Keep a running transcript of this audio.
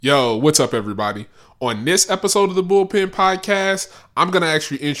Yo, what's up, everybody? On this episode of the Bullpen Podcast, I'm going to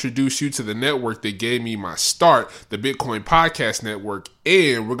actually introduce you to the network that gave me my start, the Bitcoin Podcast Network,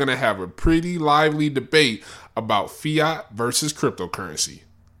 and we're going to have a pretty lively debate about fiat versus cryptocurrency.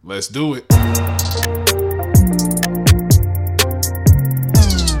 Let's do it.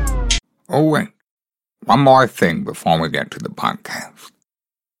 Oh, wait. One more thing before we get to the podcast.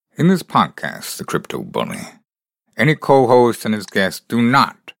 In this podcast, The Crypto Bully, any co-host and his guests do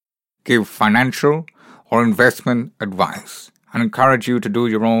not give financial or investment advice and encourage you to do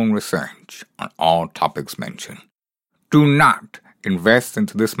your own research on all topics mentioned. Do not invest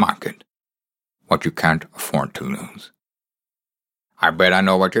into this market what you can't afford to lose. I bet I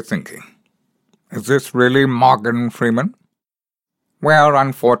know what you're thinking. Is this really Morgan Freeman? Well,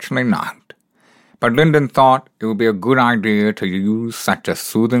 unfortunately not. But Lyndon thought it would be a good idea to use such a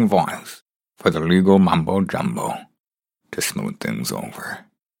soothing voice for the legal mumbo-jumbo to smooth things over.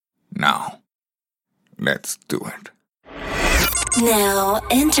 Now, let's do it. Now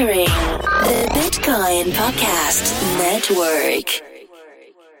entering the Bitcoin Podcast Network.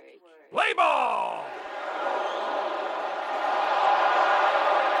 Play ball!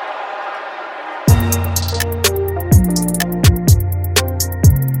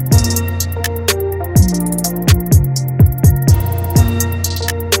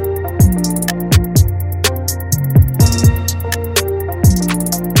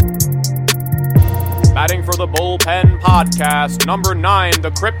 Batting for the Bullpen Podcast, number 9, the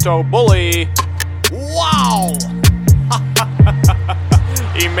Crypto Bully. Wow!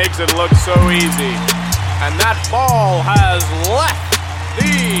 He makes it look so easy. And that ball has left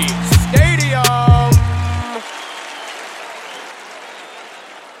the stadium.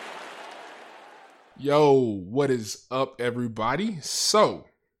 Yo, what is up, everybody? So,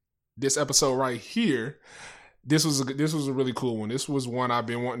 this episode right here, This was a really cool one. This was one I've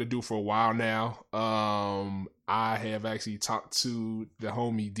been wanting to do for a while now. I have actually talked to the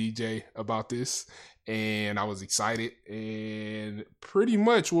homie DJ about this, and I was excited. And pretty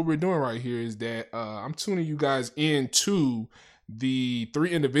much what we're doing right here is that I'm tuning you guys into the 3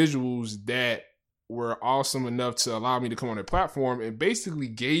 individuals that were awesome enough to allow me to come on their platform and basically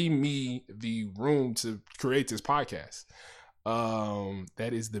gave me the room to create this podcast.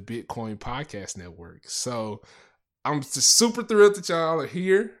 That is the Bitcoin Podcast Network. So I'm just super thrilled that y'all are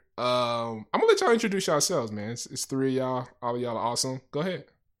here. I'm gonna let y'all introduce yourselves, man. It's 3 of y'all. All of y'all are awesome. Go ahead.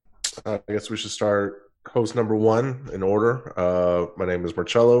 I guess we should start host number 1 in order. My name is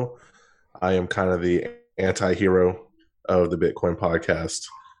Marcello. I am kind of the anti-hero of the Bitcoin Podcast.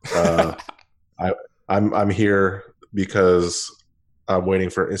 I'm here because I'm waiting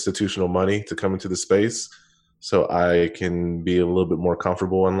for institutional money to come into the space, so I can be a little bit more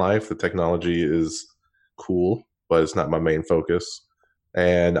comfortable in life. The technology is cool, but it's not my main focus.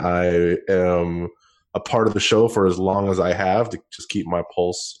 And I am a part of the show for as long as I have to just keep my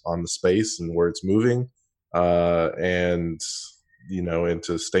pulse on the space and where it's moving, and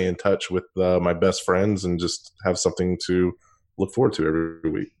to stay in touch with my best friends and just have something to look forward to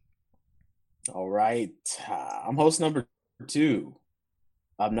every week. All right. I'm host number 2.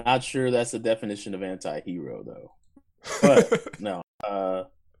 I'm not sure that's the definition of anti-hero, though. But, no.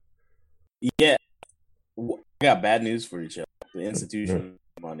 Yeah. I got bad news for each other. The institution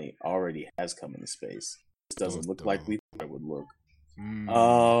money already has come into space. It doesn't look like we thought it would look.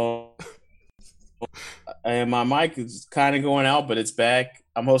 And my mic is kind of going out, but it's back.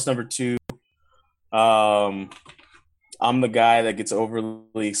 I'm host number 2. I'm the guy that gets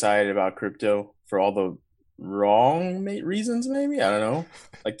overly excited about crypto for all the wrong reasons, maybe. I don't know.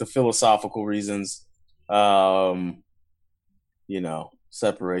 Like the philosophical reasons.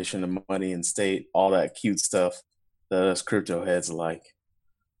 Separation of money and state, all that cute stuff that us crypto heads like.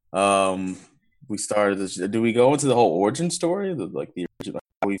 We started this. Do we go into the whole origin story? The original,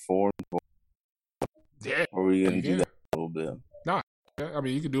 how we formed? Yeah. Or are we going to do that a little bit? Nah. I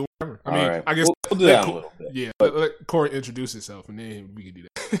mean, you can do whatever. All right. I guess we'll do that a little bit. Yeah. Let Corey introduce himself, and then we can do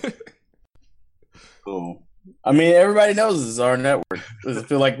that. Cool. I mean, everybody knows this is our network. I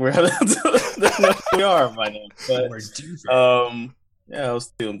feel like we are by now. But, yeah, I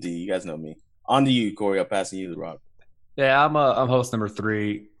was TMD. You guys know me. On to you, Corey. I'm passing you the rock. Yeah, I'm host number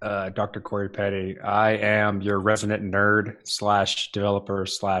 3, Dr. Corey Petty. I am your resident nerd / developer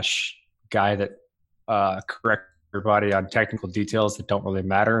 / guy that corrects everybody on technical details that don't really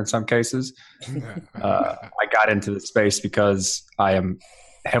matter in some cases. I got into the space because I am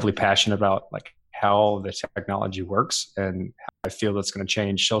heavily passionate about how the technology works and how I feel that's going to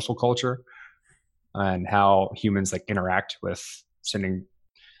change social culture and how humans interact with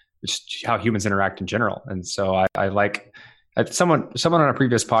just how humans interact in general. And so I like Someone on a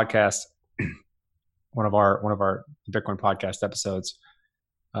previous podcast, one of our Bitcoin podcast episodes,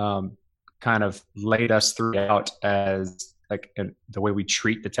 kind of laid us three out as like the way we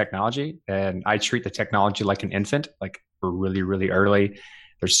treat the technology. And I treat the technology like an infant. Like we're really, really early.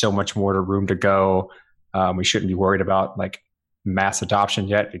 There's so much more room to go. We shouldn't be worried about like mass adoption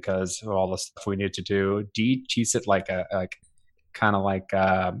yet because of all the stuff we need to do. D treats it like kind of like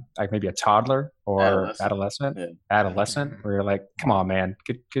maybe a toddler or adolescent, where you're like, come on, man,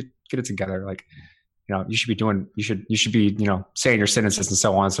 get it together. Like, you should be, saying your sentences and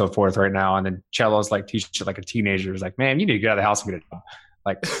so on and so forth right now. And then Cello's like teach it like a teenager. Is like, man, you need to get out of the house and get it done.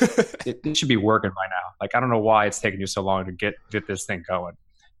 Like it should be working by now. Like, I don't know why it's taking you so long to get this thing going.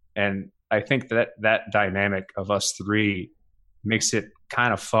 And I think that dynamic of us three makes it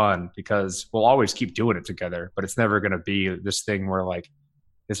kind of fun because we'll always keep doing it together, but it's never going to be this thing where like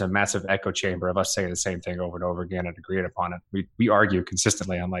there's a massive echo chamber of us saying the same thing over and over again and agreeing upon it. We argue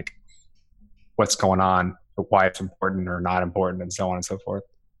consistently on like what's going on, why it's important or not important, and so on and so forth.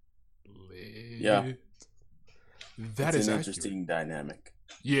 Yeah, that is an interesting dynamic.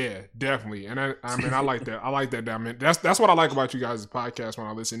 Yeah, definitely. And I mean, I like that. I like that dynamic. That's what I like about you guys' podcast when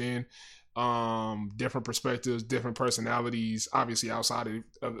I listen in. Different perspectives, different personalities, obviously outside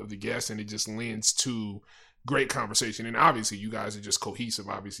of the guests, and it just lends to great conversation. And obviously you guys are just cohesive.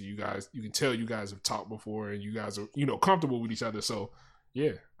 Obviously you can tell you guys have talked before and you guys are, comfortable with each other. So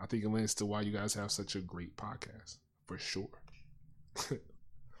yeah, I think it lends to why you guys have such a great podcast for sure.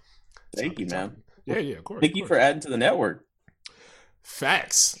 Thank you, man. Yeah, of course. Thank you for adding to the network.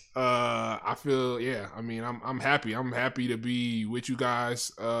 Facts. I feel, I mean, I'm happy. I'm happy to be with you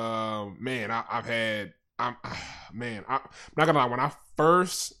guys. Man, I'm not gonna lie. When I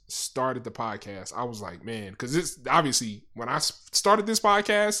first started the podcast, I was like, man, because it's obviously when I started this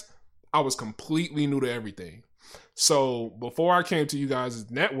podcast, I was completely new to everything. So before I came to you guys'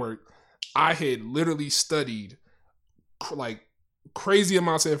 network, I had literally studied like crazy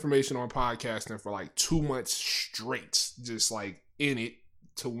amounts of information on podcasting for like 2 months straight, just like in it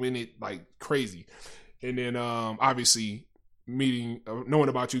to win it like crazy. And then obviously knowing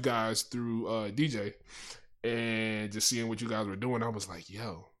about you guys through DJ and just seeing what you guys were doing, I was like,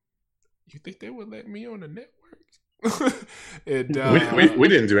 yo, you think they would let me on the network? And we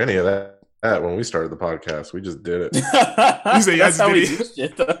didn't do any of that when we started the podcast. We just did it. You say that's how we do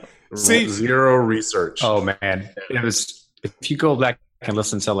shit, though. See, zero research. Oh man, it was. If you go back and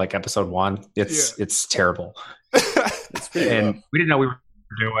listen to like episode 1, it's terrible. It's and rough. We didn't know we were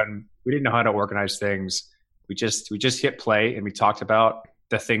doing. We didn't know how to organize things. We just hit play and we talked about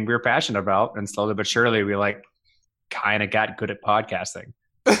the thing we were passionate about, and slowly but surely we like kind of got good at podcasting.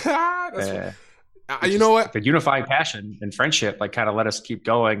 You know what? The unifying passion and friendship like kind of let us keep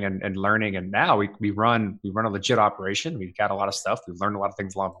going and learning. And now we run a legit operation. We've got a lot of stuff. We've learned a lot of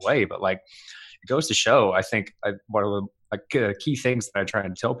things along the way. But like it goes to show, I think one of the key things that I try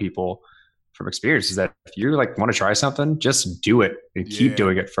and tell people from experience is that if you like want to try something, just do it and keep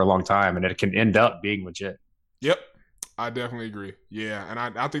doing it for a long time, and it can end up being legit. Yep, I definitely agree. Yeah, and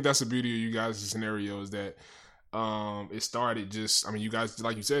I think that's the beauty of you guys' scenario is that it started just, I mean, you guys,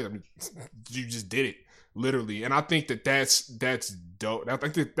 like you said, I mean, you just did it literally. And I think that's dope. I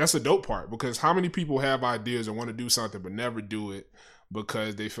think that's a dope part, because how many people have ideas and want to do something but never do it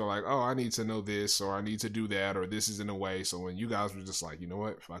because they feel like, oh, I need to know this, or I need to do that, or this is in the way. So when you guys were just like, you know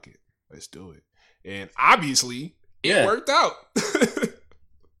what, fuck it, let's do it. And obviously it worked out.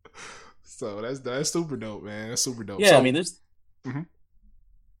 So that's super dope, man. That's super dope. Yeah, so, I mean, there's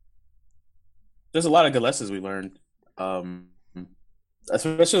a lot of good lessons we learned,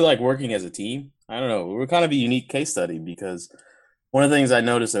 especially like working as a team. I don't know, we're kind of a unique case study because one of the things I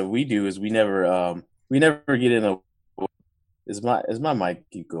noticed that we do is we never get in a. Is my mic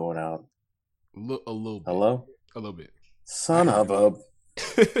keep going out? A little bit. Hello? A little bit. Son of a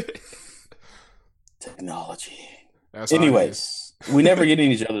technology. That's anyways, we never get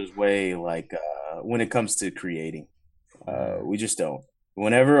in each other's way. Like when it comes to creating, we just don't.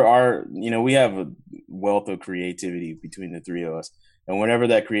 Whenever we have a wealth of creativity between the three of us, and whenever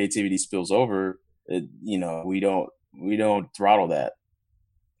that creativity spills over, we don't throttle that.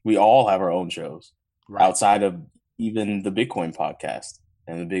 We all have our own shows outside of even the Bitcoin podcast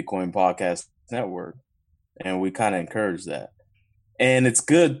and the Bitcoin podcast network, and we kind of encourage that. And it's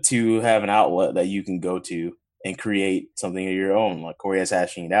good to have an outlet that you can go to and create something of your own. Like Corey has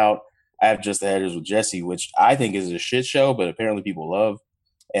Hashing It Out. I have Just the Headers with Jesse, which I think is a shit show, but apparently people love.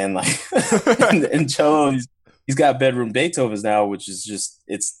 And like, and Cholo, he's got Bedroom Beethovens now, which is just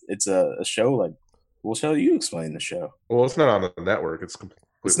it's a show. Like, we'll show you explain the show. Well, it's not on the network. It's completely.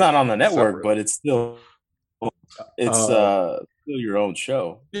 It's not on the network, separate. but it's still It's still your own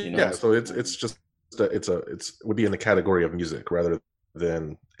show. Yeah, so it's just it would be in the category of music rather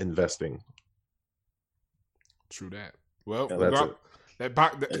than investing. True that. Well, Yeah,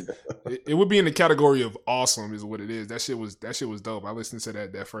 that's it would be in the category of awesome, is what it is. That shit was dope. I listened to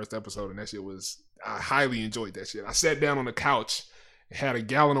that first episode, and I highly enjoyed that shit. I sat down on the couch, had a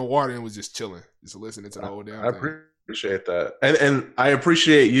gallon of water, and was just chilling, just listening to the whole damn thing. Appreciate that, and I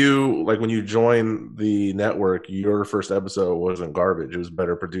appreciate you. Like when you joined the network, your first episode wasn't garbage. It was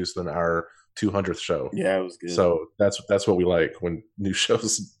better produced than our 200th show. Yeah, it was good. So that's what we like when new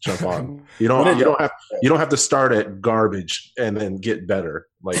shows jump on. You don't have to start at garbage and then get better.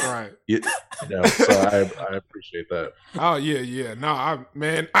 Like right. So I appreciate that. Oh yeah. No,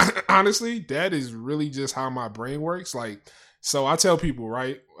 man, honestly, that is really just how my brain works. Like, so I tell people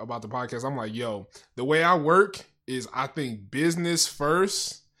right about the podcast. I'm like, yo, the way I work is I think business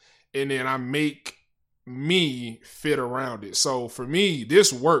first, and then I make me fit around it. So for me,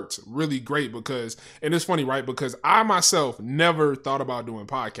 this worked really great because, and it's funny, right? Because I myself never thought about doing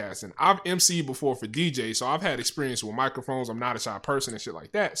podcasting. I've MC'd before for DJ, so I've had experience with microphones. I'm not a shy person and shit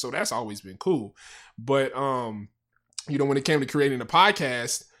like that. So that's always been cool. But, when it came to creating a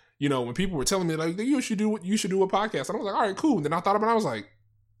podcast, when people were telling me like, you should do a podcast, and I was like, all right, cool. And then I thought about it, I was like,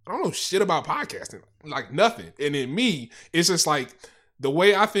 I don't know shit about podcasting, like nothing. And then me, it's just like, the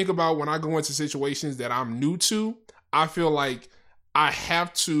way I think about when I go into situations that I'm new to, I feel like I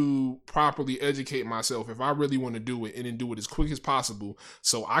have to properly educate myself if I really want to do it, and then do it as quick as possible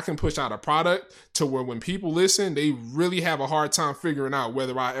so I can push out a product to where when people listen, they really have a hard time figuring out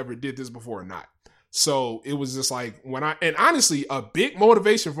whether I ever did this before or not. So it was just like and honestly, a big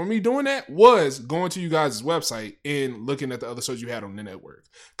motivation for me doing that was going to you guys' website and looking at the other shows you had on the network.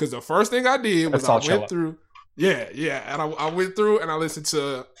 Because the first thing I did was I went through. Yeah. And I went through and I listened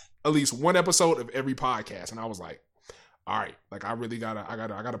to at least one episode of every podcast. And I was like, all right, like I really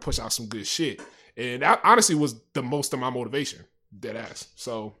gotta push out some good shit. And that honestly was the most of my motivation, dead ass.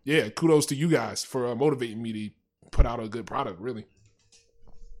 So yeah, kudos to you guys for motivating me to put out a good product, really.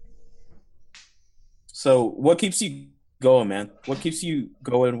 So what keeps you going, man? What keeps you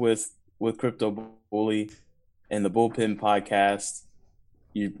going with Crypto Bully and the Bullpen podcast?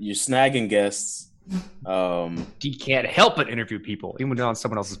 You're snagging guests. He can't help but interview people, even on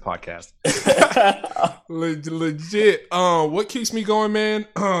someone else's podcast. Legit. What keeps me going, man?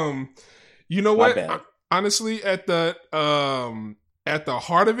 You know what? Honestly, at the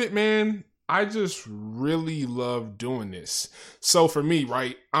heart of it, man, I just really love doing this. So for me,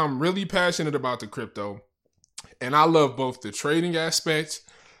 right, I'm really passionate about the crypto, and I love both the trading aspect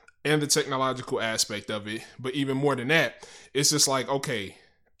and the technological aspect of it. But even more than that, it's just like, okay,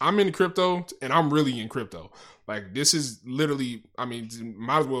 I'm in crypto and I'm really in crypto. Like this is literally, I mean,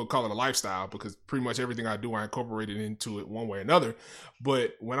 might as well call it a lifestyle because pretty much everything I do, I incorporated into it one way or another.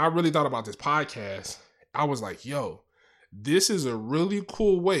 But when I really thought about this podcast, I was like, yo, this is a really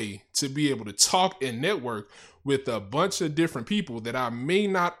cool way to be able to talk and network with a bunch of different people that I may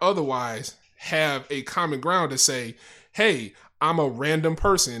not otherwise have a common ground to say, hey, I'm a random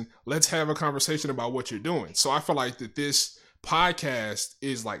person. Let's have a conversation about what you're doing. So I feel like that this podcast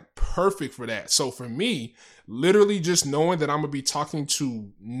is like perfect for that. So for me, literally just knowing that I'm gonna be talking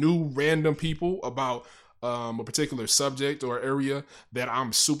to new random people about a particular subject or area that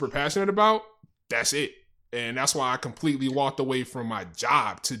I'm super passionate about, that's it. And that's why I completely walked away from my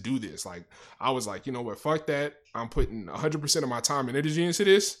job to do this. Like I was like, you know what, fuck that. I'm putting 100% of my time and energy into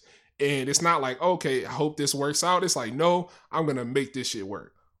this. And it's not like, okay, I hope this works out. It's like, no, I'm gonna make this shit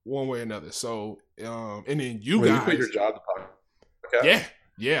work one way or another. So and then you guys quit your job to podcast?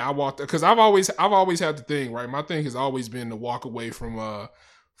 Yeah, I walked because I've always had the thing, right? My thing has always been to walk away from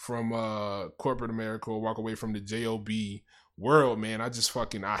corporate America, or walk away from the job world, man.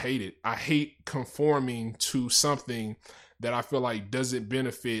 I hate it. I hate conforming to something that I feel like doesn't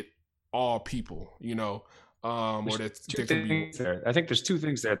benefit all people, or that's there. I think there's two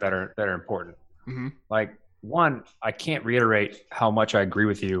things there that are important. Mm-hmm. Like one, I can't reiterate how much I agree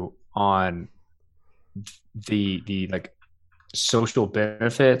with you on the like social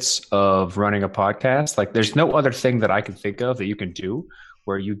benefits of running a podcast. Like there's no other thing that I can think of that you can do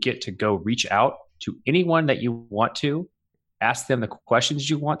where you get to go reach out to anyone that you want to, ask them the questions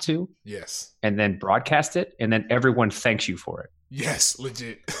you want to, yes, and then broadcast it, and then everyone thanks you for it. Yes,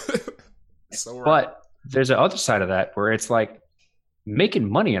 legit. So right. But there's the other side of that where it's like making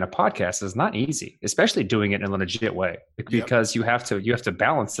money in a podcast is not easy, especially doing it in a legit way, because you have to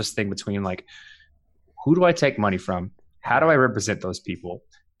balance this thing between like, who do I take money from? How do I represent those people?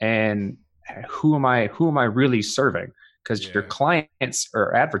 And who am I really serving? because your clients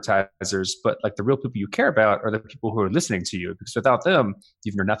are advertisers, but like the real people you care about are the people who are listening to you, because without them,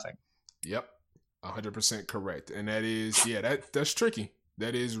 you've know nothing. Yep. 100% correct. And that is, that's tricky.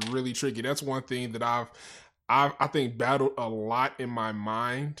 That is really tricky. That's one thing that I think battled a lot in my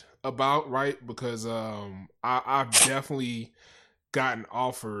mind about, right? Because I've definitely gotten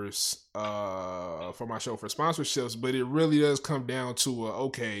offers for my show for sponsorships, but it really does come down to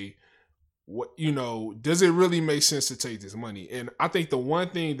okay, what, does it really make sense to take this money? And I think the one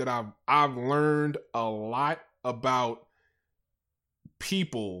thing that I've learned a lot about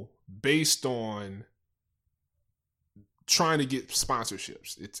people based on trying to get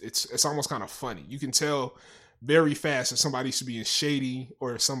sponsorships, it's almost kind of funny. You can tell very fast if somebody's being shady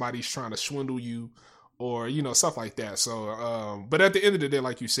or if somebody's trying to swindle you or stuff like that. So but at the end of the day,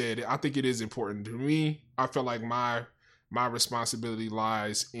 like you said, I think it is important to me. I feel like my responsibility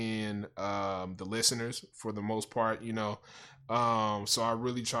lies in the listeners for the most part, so I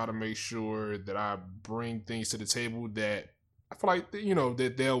really try to make sure that I bring things to the table that I feel like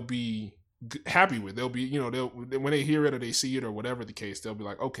that they'll be happy with. They'll be they'll, when they hear it or they see it or whatever the case, they'll be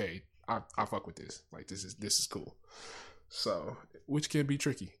like, okay, I fuck with this. Like this is cool. So which can be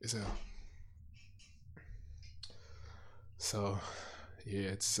tricky as hell. So yeah,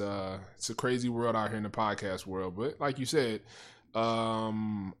 it's a crazy world out here in the podcast world. But like you said,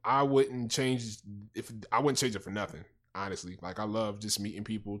 I wouldn't change it for nothing. Honestly, like I love just meeting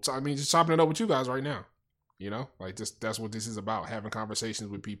people. Just chopping it up with you guys right now. Like that's what this is about, having conversations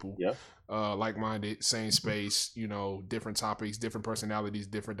with people, like-minded, same space, different topics, different personalities,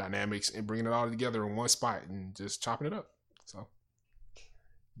 different dynamics, and bringing it all together in one spot and just chopping it up. So,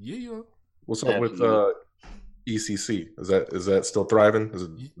 yeah. What's up with ECC? Is that still thriving? Is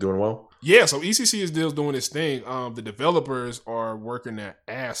it doing well? Yeah, so ECC is still doing its thing. The developers are working their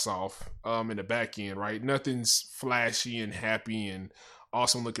ass off in the back end, right? Nothing's flashy and happy and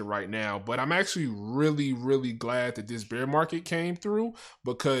awesome looking right now, but I'm actually really, really glad that this bear market came through,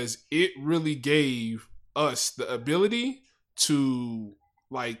 because it really gave us the ability to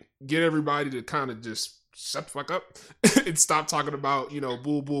like get everybody to kind of just shut the fuck up and stop talking about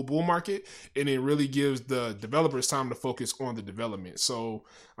bull market, and it really gives the developers time to focus on the development. So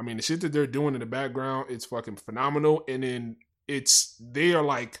the shit that they're doing in the background, it's fucking phenomenal. And then they are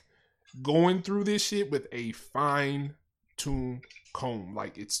like going through this shit with a fine tune comb,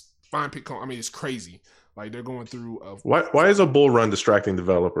 like it's fine pick comb. It's crazy. Like they're going through why is a bull run distracting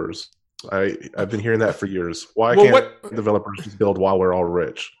developers? I've been hearing that for years. Why can't developers just build while we're all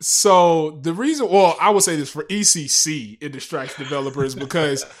rich? So the reason, I would say this, for ECC, it distracts developers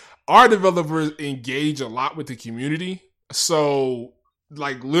because our developers engage a lot with the community. So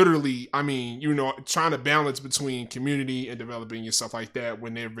like literally, trying to balance between community and developing and stuff like that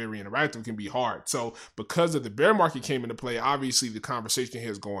when they're very interactive can be hard. So because of the bear market came into play, obviously the conversation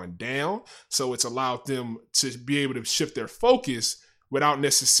has gone down. So it's allowed them to be able to shift their focus without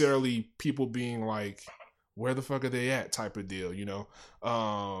necessarily people being like, where the fuck are they at type of deal,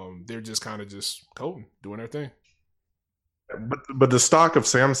 they're just kind of just coding, doing their thing. But the stock of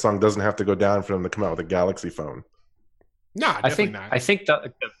Samsung doesn't have to go down for them to come out with a Galaxy phone. Nah, definitely not. I think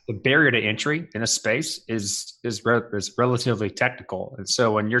the barrier to entry in a space is relatively technical, and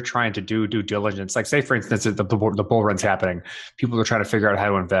so when you're trying to do due diligence, like say for instance the bull run's happening, people are trying to figure out how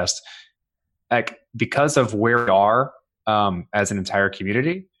to invest. Like because of where we are as an entire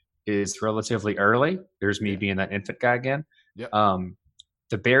community is relatively early. There's me being that infant guy again. Yep.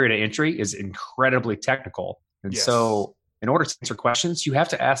 The barrier to entry is incredibly technical, and so in order to answer questions, you have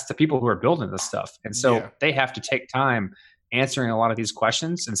to ask the people who are building this stuff. And so they have to take time answering a lot of these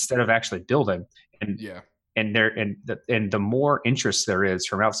questions instead of actually building. And the more interest there is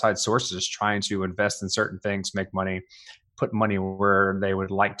from outside sources trying to invest in certain things, make money, put money where they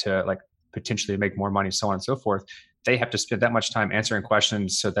would like to like potentially make more money, so on and so forth, they have to spend that much time answering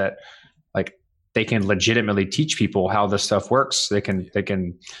questions so that like they can legitimately teach people how this stuff works. They can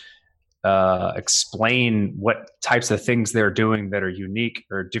explain what types of things they're doing that are unique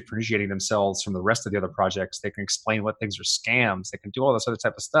or differentiating themselves from the rest of the other projects. They can explain what things are scams. They can do all this other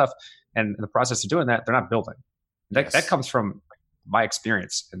type of stuff. And in the process of doing that, they're not building. That comes from my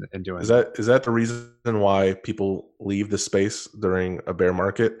experience in doing that. Is that the reason why people leave the space during a bear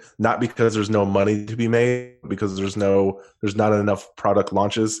market? Not because there's no money to be made, because there's not enough product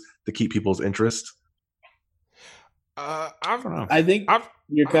launches to keep people's interest? I don't know. I think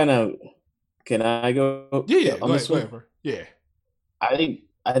you're kind of. Can I go? Yeah. On this one? Yeah. I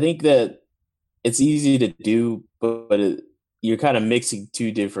think that it's easy to do, but you're kind of mixing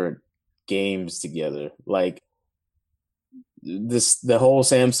two different games together. Like the whole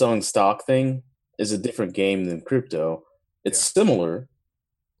Samsung stock thing is a different game than crypto. It's similar.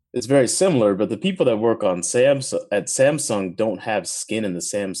 It's very similar, but the people that work on Samsung don't have skin in the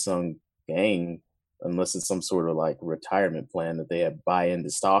Samsung gang unless it's some sort of like retirement plan that they have buy into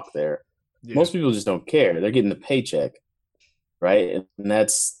stock there. Yeah. Most people just don't care. They're getting the paycheck, right? And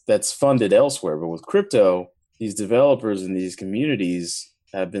that's funded elsewhere. But with crypto, these developers and these communities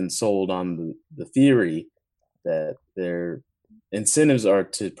have been sold on the theory that their incentives are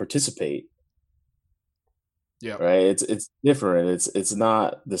to participate. Yeah. Right. It's different. It's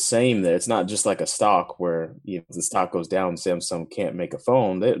not the same there. It's not just like a stock where if the stock goes down, Samsung can't make a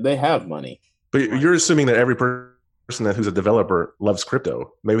phone. They have money. But you're assuming that every person who's a developer loves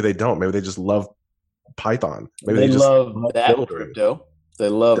crypto. Maybe they don't. Maybe they just love Python. Maybe they just love that building. crypto. They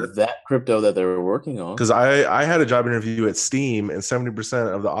love that crypto that they're working on. Because I had a job interview at Steam, and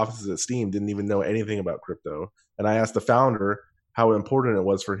 70% of the offices at Steam didn't even know anything about crypto. And I asked the founder how important it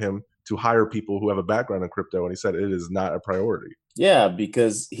was for him to hire people who have a background in crypto, and he said it is not a priority. Yeah,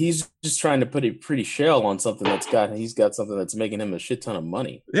 because he's just trying to put a pretty shell on something he's got something that's making him a shit ton of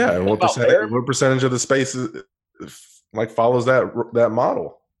money. Yeah, and what percentage of the space follows that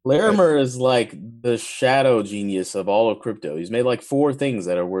model? Larimer is like the shadow genius of all of crypto. He's made like 4 things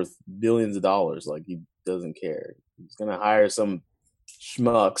that are worth billions of dollars. Like, he doesn't care. He's gonna hire some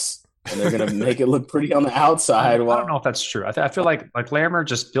schmucks, and they're gonna make it look pretty on the outside. I don't know if that's true. I feel like Larimer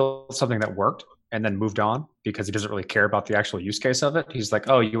just built something that worked and then moved on because he doesn't really care about the actual use case of it. He's like,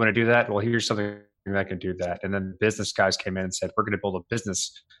 oh, you want to do that? Well, here's something that can do that. And then business guys came in and said, we're going to build a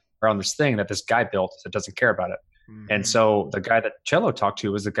business around this thing that this guy built that doesn't care about it. Mm-hmm. And so the guy that Cello talked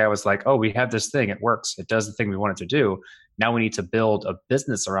to was like, oh, we have this thing. It works. It does the thing we want it to do. Now we need to build a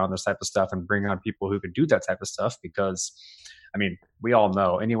business around this type of stuff and bring on people who can do that type of stuff because, I mean, we all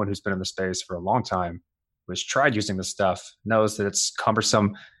know, anyone who's been in the space for a long time, who's tried using this stuff, knows that it's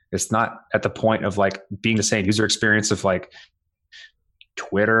cumbersome. It's not at the point of like being the same user experience of like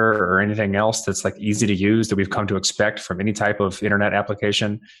Twitter or anything else that's like easy to use that we've come to expect from any type of internet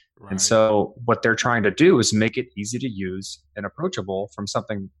application. Right. And so what they're trying to do is make it easy to use and approachable from some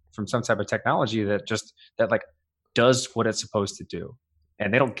type of technology that like does what it's supposed to do.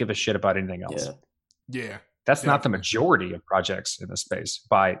 And they don't give a shit about anything else. Yeah. That's not the majority of projects in the space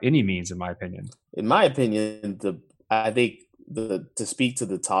by any means, in my opinion. In my opinion, to speak to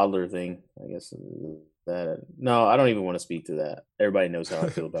the toddler thing, I guess no, I don't even want to speak to that. Everybody knows how I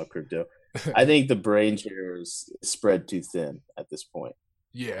feel about crypto. I think the brain share is spread too thin at this point.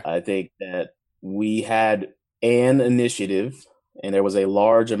 Yeah. I think that we had an initiative and there was a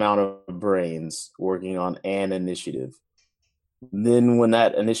large amount of brains working on an initiative. Then when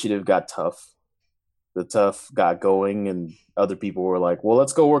that initiative got tough, the tough got going and other people were like, well,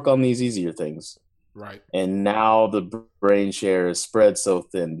 let's go work on these easier things. Right. And now the brain share is spread so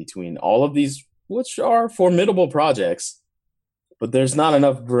thin between all of these, which are formidable projects, but there's not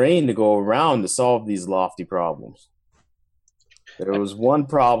enough brain to go around to solve these lofty problems. There was one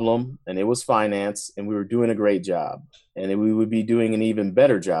problem, and it was finance, and we were doing a great job. And we would be doing an even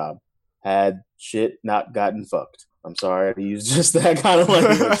better job had shit not gotten fucked. I'm sorry to use just that kind of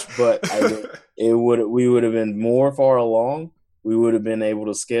language, but we would have been more far along. We would have been able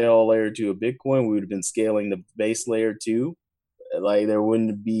to scale layer 2 of Bitcoin. We would have been scaling the base layer 2. Like, there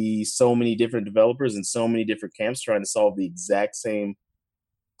wouldn't be so many different developers and so many different camps trying to solve the exact same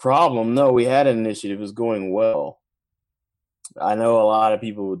problem. No, we had an initiative. It was going well. I know a lot of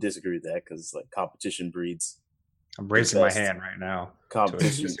people would disagree with that because like competition breeds. I'm raising my hand right now.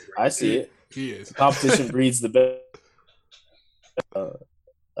 Competition. I see it. He is. Competition breeds the best.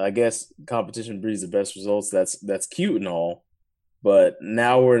 I guess competition breeds the best results. That's cute and all, but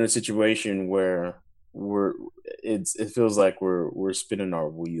now we're in a situation where it feels like we're spinning our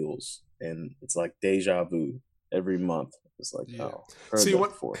wheels, and it's like deja vu every month. It's like, oh, see what?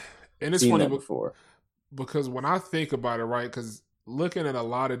 Before. And it's funny before. Because when I think about it, right, because looking at a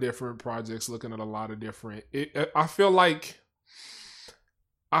lot of different projects, looking at a lot of different, I feel like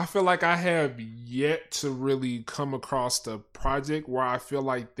I have yet to really come across the project where I feel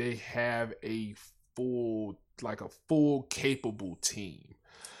like they have a full capable team.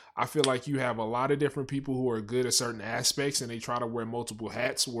 I feel like you have a lot of different people who are good at certain aspects and they try to wear multiple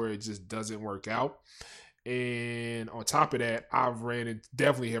hats where it just doesn't work out. And on top of that,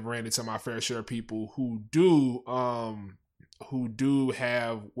 definitely have ran into my fair share of people who do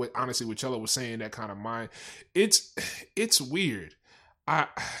have what Cello was saying, that kind of mind. It's weird.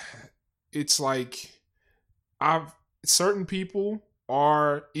 Certain people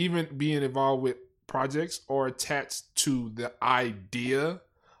are, even being involved with projects, are attached to the idea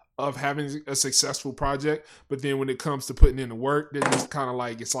of having a successful project, but then when it comes to putting in the work, they're just kind of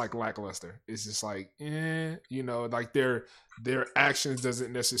like, it's like lackluster. It's just like, like their actions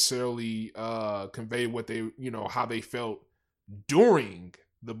doesn't necessarily convey what they, how they felt during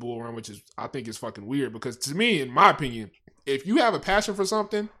the bull run, which is, I think, is fucking weird. Because to me, in my opinion, if you have a passion for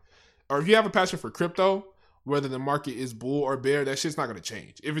something, or if you have a passion for crypto, whether the market is bull or bear, that shit's not going to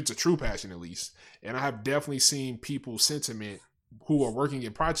change. If it's a true passion, at least. And I have definitely seen people's sentiment who are working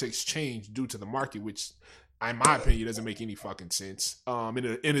in projects change due to the market, which, in my opinion, doesn't make any fucking sense. And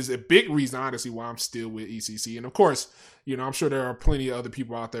it is a big reason, honestly, why I'm still with ECC. And of course, I'm sure there are plenty of other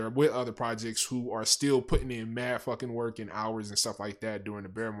people out there with other projects who are still putting in mad fucking work and hours and stuff like that during the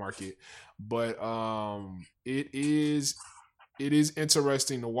bear market. But it is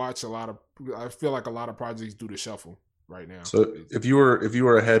interesting to watch I feel like a lot of projects do the shuffle right now. So if you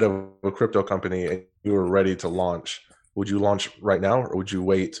were ahead of a crypto company and you were ready to launch, would you launch right now, or would you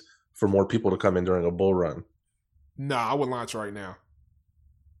wait for more people to come in during a bull run? No, I would launch right now.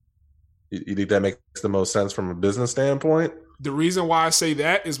 You think that makes the most sense from a business standpoint? The reason why I say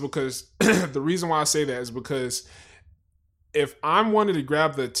that is because if I'm wanting to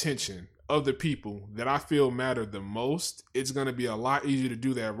grab the attention of the people that I feel matter the most, it's going to be a lot easier to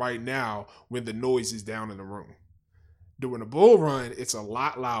do that right now when the noise is down in the room. During a bull run, it's a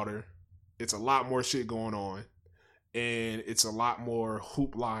lot louder. It's a lot more shit going on. And it's a lot more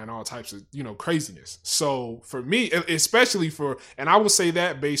hoopla and all types of, craziness. So for me, especially and I will say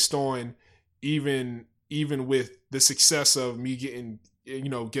that based on even with the success of me getting,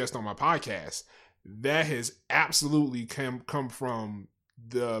 guests on my podcast, that has absolutely come from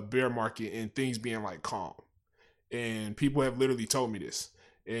the bear market and things being like calm. And people have literally told me this,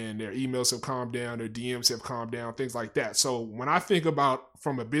 and their emails have calmed down, their DMs have calmed down, things like that. So when I think about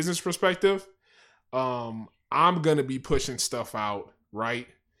from a business perspective, I'm going to be pushing stuff out, right,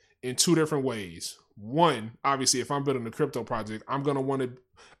 in two different ways. One, obviously, if I'm building a crypto project, I'm going to want to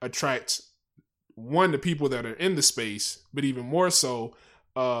attract, the people that are in the space, but even more so,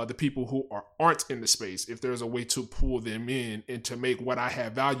 the people who aren't in the space, if there's a way to pull them in and to make what I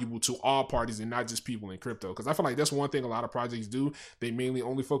have valuable to all parties and not just people in crypto. Because I feel like that's one thing a lot of projects do. They mainly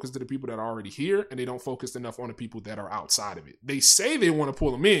only focus to the people that are already here, and they don't focus enough on the people that are outside of it. They say they want to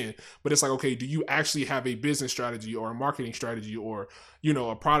pull them in, but it's like, okay, do you actually have a business strategy or a marketing strategy or,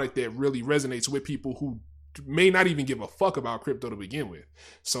 a product that really resonates with people who may not even give a fuck about crypto to begin with?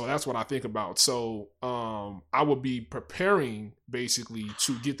 So that's what I think about. So I would be preparing basically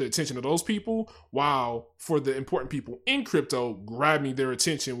to get the attention of those people, while for the important people in crypto, grabbing their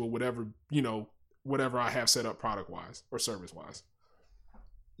attention with whatever I have set up product wise or service wise.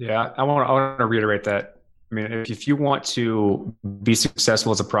 Yeah, I want to reiterate that. I mean, if you want to be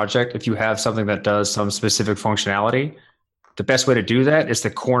successful as a project, if you have something that does some specific functionality, the best way to do that is to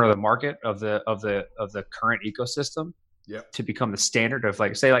corner the market of the current ecosystem. Yep. To become the standard of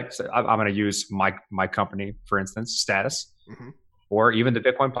I'm going to use my company, for instance, Status, or even the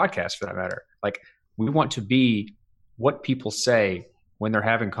Bitcoin podcast for that matter. Like, we want to be what people say when they're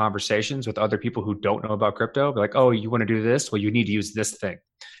having conversations with other people who don't know about crypto. Be like, oh, you want to do this? Well, you need to use this thing.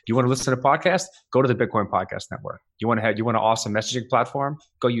 You want to listen to a podcast? Go to the Bitcoin Podcast Network. You want an awesome messaging platform?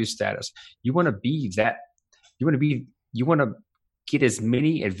 Go use Status. You want to be that. You want to get as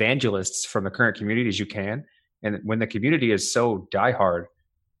many evangelists from the current community as you can. And when the community is so diehard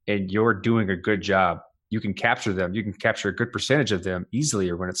and you're doing a good job, you can capture them. You can capture a good percentage of them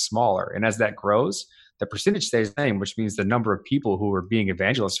easily when it's smaller. And as that grows, the percentage stays the same, which means the number of people who are being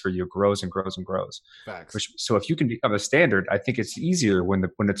evangelists for you grows and grows and grows. Facts. So if you can become a standard, I think it's easier when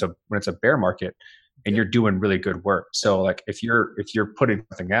it's a bear market and you're doing really good work. So like if you're putting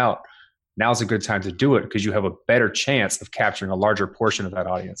something out, now's a good time to do it because you have a better chance of capturing a larger portion of that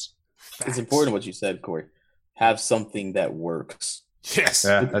audience. Facts. It's important what you said, Corey. Have something that works. Yes.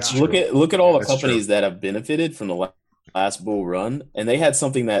 Yeah, that's look true. Look at all the companies that have benefited from the last bull run, and they had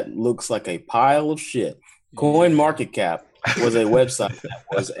something that looks like a pile of shit. Coin Market Cap was a website that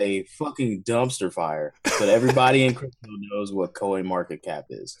was a fucking dumpster fire, but everybody in crypto knows what Coin Market Cap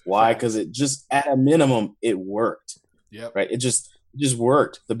is. Why? Because it just, at a minimum, it worked. Yep. Right? It just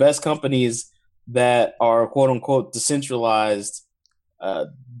worked. The best companies that are quote unquote decentralized,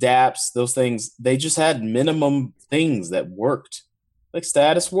 dApps, those things, they just had minimum things that worked. Like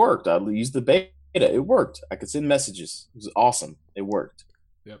Status worked. I used the beta. It worked. I could send messages. It was awesome. It worked.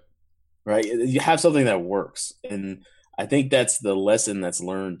 Yep. Right? You have something that works. And I think that's the lesson that's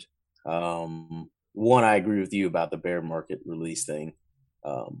learned. One, I agree with you about the bear market release thing.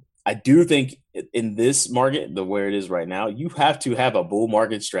 I do think in this market, where it is right now, you have to have a bull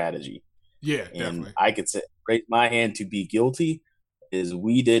market strategy. Yeah, and definitely. I could raise my hand to be guilty is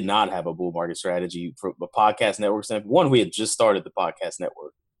we did not have a bull market strategy for a podcast network standpoint. One, we had just started the podcast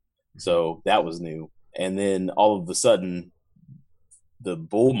network, so that was new. And then all of a sudden, the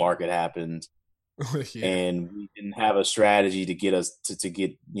bull market happened, and we didn't have a strategy to get us to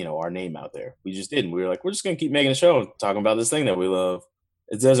get our name out there. We just didn't. We were like, we're just gonna keep making a show and talking about this thing that we love.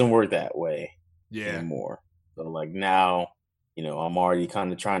 It doesn't work that way anymore. So like now, I'm already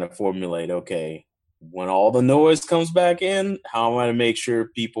kind of trying to formulate, okay, when all the noise comes back in, how am I to make sure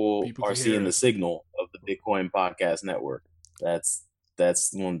people are seeing the signal of the Bitcoin Podcast Network? That's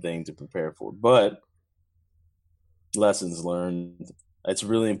one thing to prepare for. But lessons learned. It's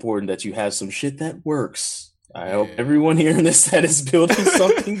really important that you have some shit that works. I hope everyone hearing this that is building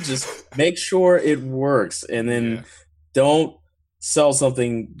something, just make sure it works. And then don't sell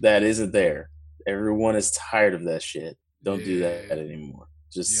something that isn't there. Everyone is tired of that shit. Don't do that anymore.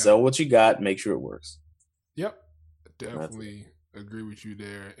 Just sell what you got, make sure it works. Yep. Definitely agree with you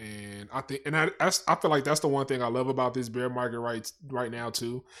there. And I think, I feel like that's the one thing I love about this bear market right now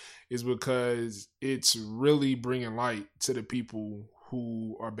too, is because it's really bringing light to the people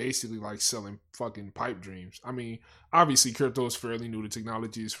who are basically like selling fucking pipe dreams. I mean, obviously crypto is fairly new. The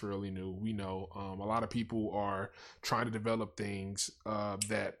technology is fairly new. We know a lot of people are trying to develop things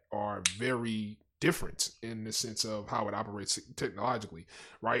that are very different in the sense of how it operates technologically,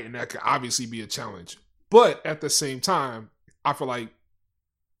 right? And that could obviously be a challenge. But at the same time, I feel like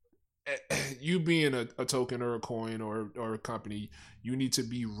you being a token or a coin or a company, you need to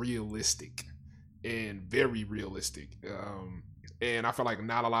be realistic and very realistic. And I feel like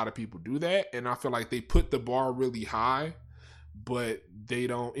not a lot of people do that. And I feel like they put the bar really high, but they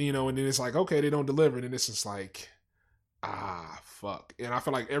don't, and then it's like, okay, they don't deliver. And then it's just like, fuck. And I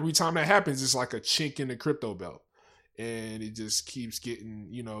feel like every time that happens, it's like a chink in the crypto belt. And it just keeps getting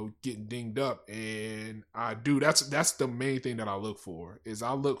dinged up. And that's the main thing that I look for, is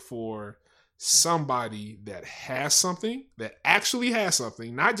I look for somebody that has something, that actually has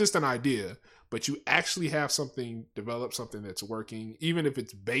something, not just an idea, but you actually have something, develop something that's working, even if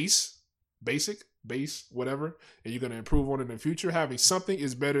it's basic, whatever, and you're going to improve on it in the future. Having something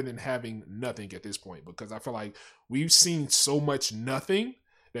is better than having nothing at this point, because I feel like we've seen so much nothing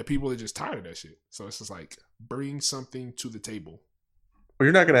that people are just tired of that shit. So it's just like, bring something to the table. Well,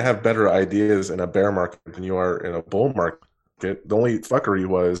 you're not going to have better ideas in a bear market than you are in a bull market. The only fuckery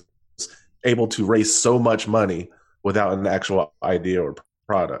was able to raise so much money without an actual idea or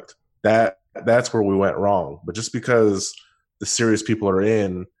product. That's where we went wrong. But just because the serious people are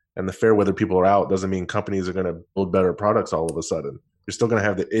in and the fair weather people are out doesn't mean companies are going to build better products all of a sudden. You're still going to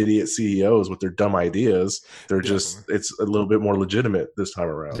have the idiot CEOs with their dumb idees. They're just, it's a little bit more legitimate this time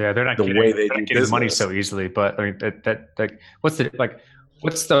around. Yeah, they're not getting money so easily. But I mean, what's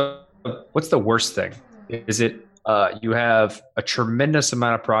the worst thing? Is it you have a tremendous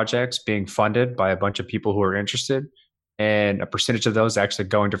amount of projects being funded by a bunch of people who are interested, and a percentage of those actually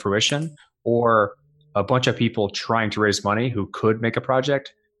going to fruition, or a bunch of people trying to raise money who could make a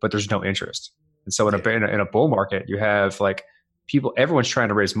project, but there's no interest. And so in a bull market, you have like everyone's trying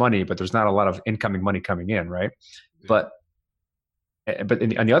to raise money, but there's not a lot of incoming money coming in, right? Yeah. But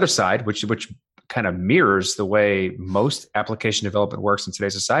on the other side, which kind of mirrors the way most application development works in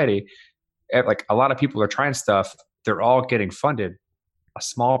today's society, like a lot of people are trying stuff, they're all getting funded. A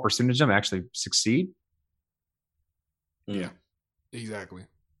small percentage of them actually succeed. Yeah, exactly.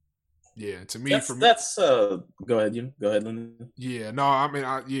 Yeah, to me, go ahead, Lyndon. Yeah, no,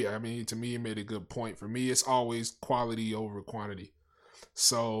 I mean, to me, it made a good point. For me, it's always quality over quantity.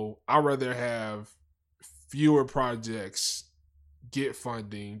 So I'd rather have fewer projects get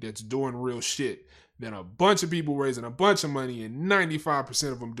funding that's doing real shit than a bunch of people raising a bunch of money and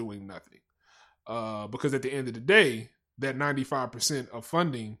 95% of them doing nothing. Because at the end of the day, that 95% of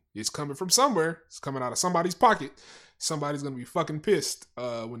funding is coming from somewhere. It's coming out of somebody's pocket. Somebody's going to be fucking pissed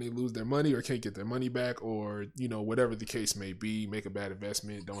when they lose their money or can't get their money back, or, whatever the case may be, make a bad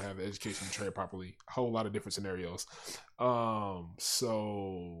investment, don't have the education to trade properly. A whole lot of different scenarios.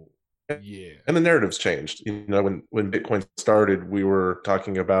 So, yeah. And the narrative's changed. When Bitcoin started, we were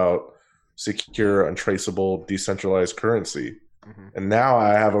talking about secure, untraceable, decentralized currency. Mm-hmm. And now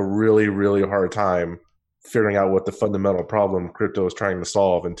I have a really, really hard time figuring out what the fundamental problem crypto is trying to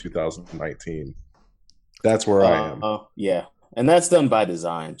solve in 2019. That's where I am. Yeah. And that's done by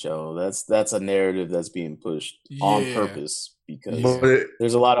design, Joe. That's a narrative that's being pushed on purpose, because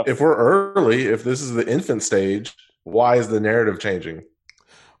there's a lot of... If we're early, if this is the infant stage, why is the narrative changing?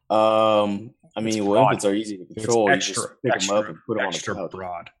 Infants are easy to control. You just pick them up and put them on the couch.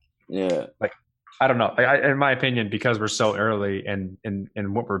 Broad. Yeah. Like I don't know. In my opinion, because we're so early and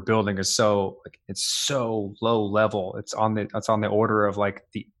what we're building is so it's so low level. It's on the order of like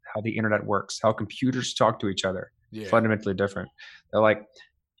how the internet works, how computers talk to each other. Yeah. Fundamentally different. They're like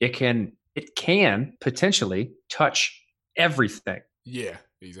it can potentially touch everything. Yeah,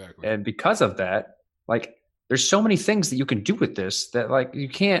 exactly. And because of that, like there's so many things that you can do with this that like you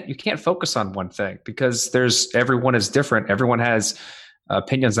can't focus on one thing because everyone is different. Everyone has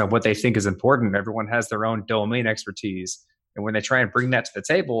opinions on what they think is important. Everyone has their own domain expertise. And when they try and bring that to the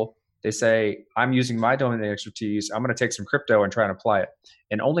table, they say, I'm using my domain expertise. I'm going to take some crypto and try and apply it.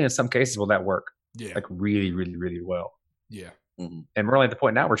 And only in some cases will that work. Yeah. Like really, really, really well. Yeah. Mm-hmm. And we're only at the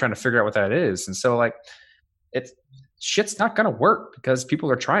point now we're trying to figure out what that is. And so like shit's not going to work because people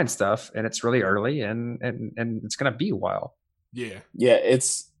are trying stuff and it's really early and it's going to be a while. Yeah. Yeah.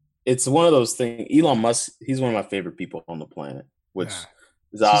 It's one of those things. Elon Musk, he's one of my favorite people on the planet, which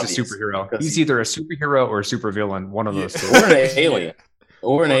is obvious. He's a superhero. He's either a superhero or a supervillain. One of those two. Or an alien.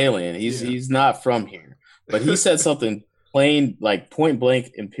 Or an alien. He's not from here. But he said something plain, like point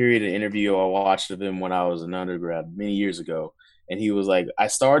blank and period, an interview I watched of him when I was an undergrad many years ago. And he was like, I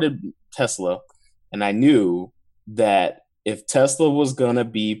started Tesla and I knew that if Tesla was going to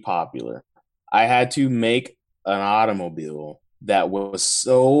be popular, I had to make an automobile that was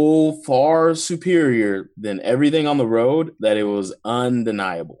so far superior than everything on the road that it was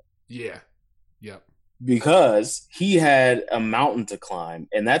undeniable. Yeah. Yep. Because he had a mountain to climb,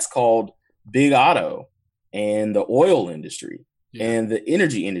 and that's called big auto and the oil industry and the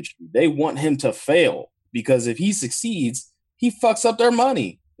energy industry. They want him to fail because if he succeeds, he fucks up their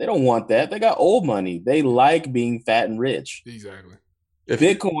money. They don't want that. They got old money. They like being fat and rich. Exactly.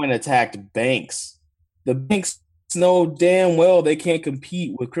 Bitcoin attacked banks. The banks know damn well they can't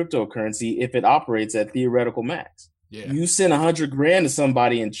compete with cryptocurrency if it operates at theoretical max. Yeah. You send $100,000 to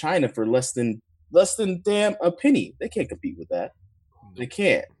somebody in China for less than damn a penny. They can't compete with that. They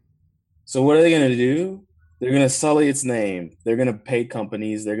can't. So what are they going to do? They're going to sully its name. They're going to pay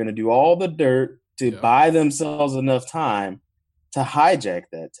companies. They're going to do all the dirt to buy themselves enough time to hijack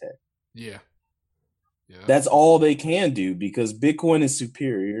that tech. Yeah. That's all they can do because Bitcoin is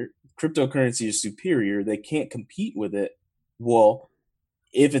superior. Cryptocurrency is superior. They can't compete with it. Well,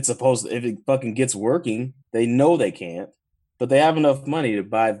 if it fucking gets working, they know they can't, but they have enough money to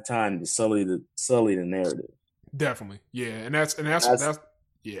buy the time to sully the narrative. Definitely. Yeah. And that's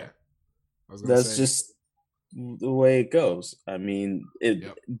yeah. That's just the way it goes. I mean,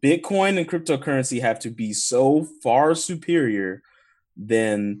 Bitcoin and cryptocurrency have to be so far superior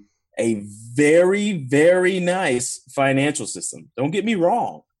than a very, very nice financial system. Don't get me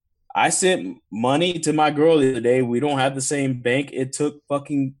wrong. I sent money to my girl the other day. We don't have the same bank. It took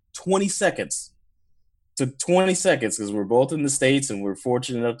fucking 20 seconds. Took 20 seconds because we're both in the States and we're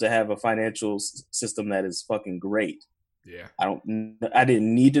fortunate enough to have a financial system that is fucking great. Yeah. I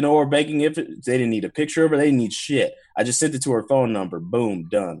didn't need to know her banking. They didn't need a picture of her. They didn't need shit. I just sent it to her phone number. Boom,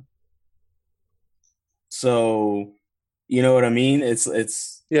 done. So, you know what I mean? It's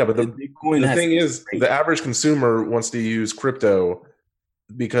yeah, but the thing is, the average consumer wants to use crypto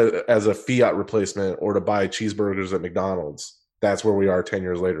because as a fiat replacement or to buy cheeseburgers at McDonald's. That's where we are 10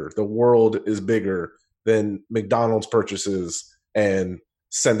 years later. The world is bigger than McDonald's purchases and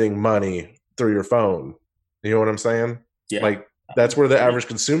sending money through your phone. You know what I'm saying? Yeah. Like that's where the average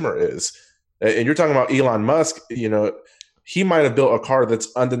consumer is. And you're talking about Elon Musk, you know, he might have built a car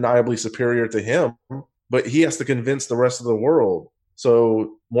that's undeniably superior to him, but he has to convince the rest of the world.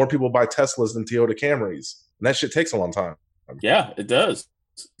 So more people buy Teslas than Toyota Camrys. And that shit takes a long time. Yeah, it does.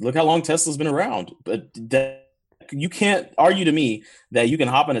 Look how long Tesla's been around. But you can't argue to me that you can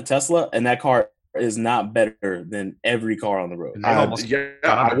hop in a Tesla and that car is not better than every car on the road. I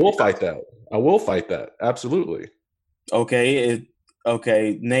will fight that. I will fight that. Absolutely. Okay.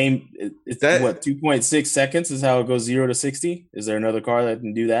 Name it's what 2.6 seconds is how it goes 0 to 60. Is there another car that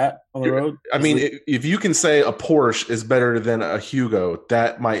can do that on the road? I mean, if you can say a Porsche is better than a Hugo,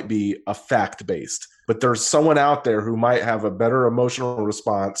 that might be a fact based. But there's someone out there who might have a better emotional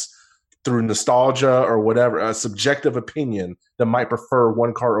response through nostalgia or whatever, a subjective opinion that might prefer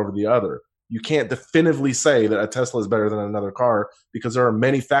one car over the other. You can't definitively say that a Tesla is better than another car because there are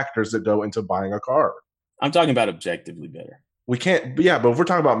many factors that go into buying a car. I'm talking about objectively better. We can't, but if we're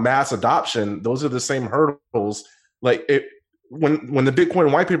talking about mass adoption, those are the same hurdles. Like when the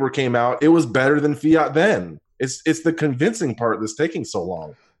Bitcoin white paper came out, it was better than fiat then. It's the convincing part that's taking so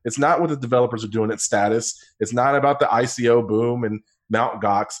long. It's not what the developers are doing at Status. It's not about the ICO boom and Mt.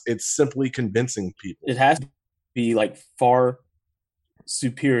 Gox. It's simply convincing people. It has to be like far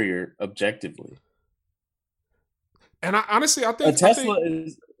superior objectively. And I think Tesla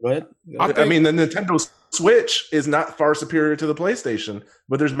is what? I mean, the Nintendo Switch is not far superior to the PlayStation,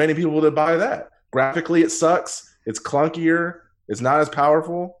 but there's many people that buy that. Graphically, it sucks. It's clunkier. It's not as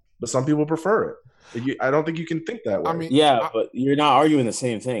powerful, but some people prefer it. I don't think you can think that way. I mean, but you're not arguing the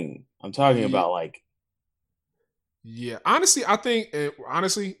same thing. I'm talking about like. Yeah, honestly, I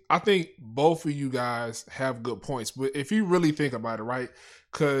think both of you guys have good points. But if you really think about it, right?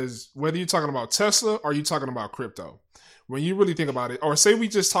 Because whether you're talking about Tesla or you're talking about crypto, when you really think about it, or say we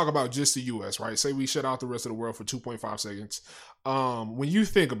just talk about just the U.S., right? Say we shut out the rest of the world for 2.5 seconds. When you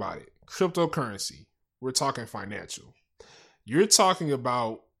think about it, cryptocurrency, we're talking financial. You're talking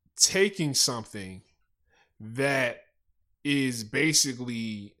about taking something that is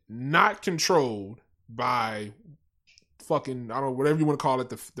basically not controlled by fucking, I don't know, whatever you want to call it,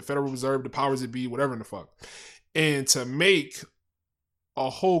 the Federal Reserve, the powers that be, whatever in the fuck. And to make a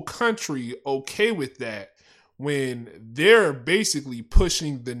whole country okay with that when they're basically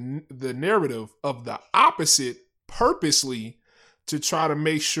pushing the narrative of the opposite purposely to try to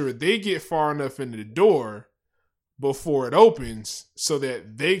make sure they get far enough into the door before it opens so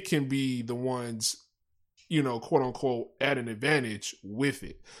that they can be the ones, quote unquote, at an advantage with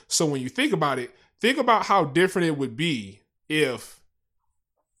it. So when you think about it, think about how different it would be if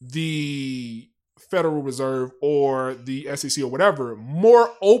the Federal Reserve or the SEC or whatever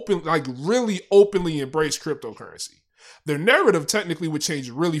more open, like really openly embrace cryptocurrency. Their narrative technically would change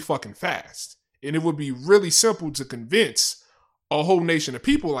really fucking fast. And it would be really simple to convince a whole nation of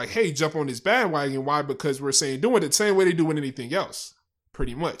people like, hey, jump on this bandwagon. Why? Because we're doing it the same way they do with anything else,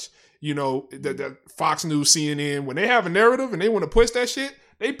 pretty much. The Fox News, CNN, when they have a narrative and they want to push that shit,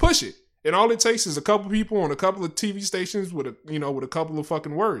 they push it. And all it takes is a couple people on a couple of TV stations with a couple of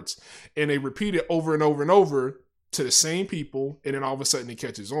fucking words. And they repeat it over and over and over to the same people. And then all of a sudden it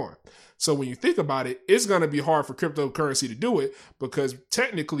catches on. So when you think about it, it's going to be hard for cryptocurrency to do it because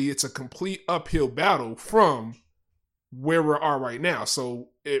technically it's a complete uphill battle from where we are right now. So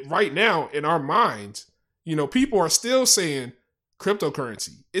right now in our minds, people are still saying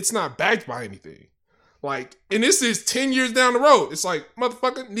cryptocurrency. It's not backed by anything. Like, and this is 10 years down the road. It's like,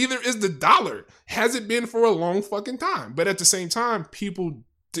 motherfucker, neither is the dollar. Has it been for a long fucking time? But at the same time, people,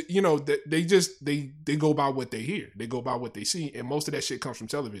 they go by what they hear. They go by what they see. And most of that shit comes from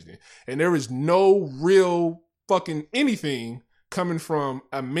television. And there is no real fucking anything coming from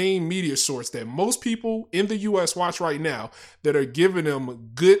a main media source that most people in the U.S. watch right now that are giving them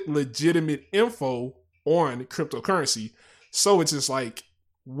good, legitimate info on cryptocurrency. So it's just like,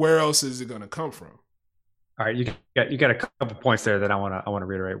 where else is it going to come from? All right, you got a couple points there that I want to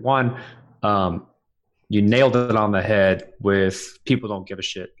reiterate. One, you nailed it on the head with people don't give a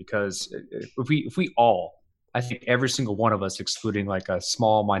shit because if we all, I think every single one of us, excluding like a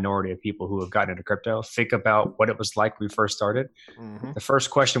small minority of people who have gotten into crypto, think about what it was like when we first started. Mm-hmm. The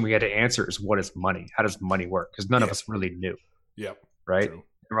first question we had to answer is, what is money? How does money work? Because none of us really knew. Yep. Right. True.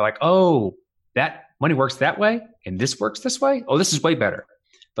 And we're like, oh, that money works that way, and this works this way. Oh, this is way better.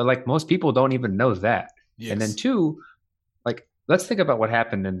 But like most people don't even know that. Yes. And then two, like, let's think about what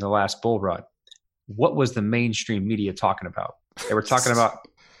happened in the last bull run. What was the mainstream media talking about? They were talking about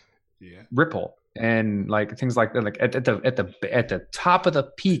Ripple and like things like that. Like at the top of the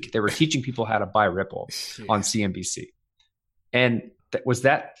peak, they were teaching people how to buy Ripple on CNBC. And was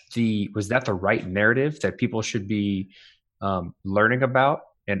that the right narrative that people should be learning about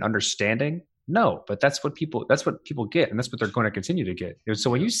and understanding? No, but that's what people get, and that's what they're going to continue to get. And so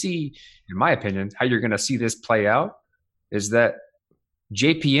when you see, in my opinion, how you're going to see this play out is that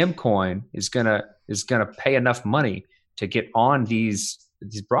JPM coin is gonna pay enough money to get on these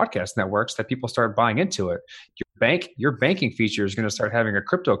broadcast networks that people start buying into it. Your banking feature is going to start having a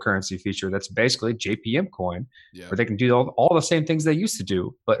cryptocurrency feature that's basically JPM coin, where they can do all the same things they used to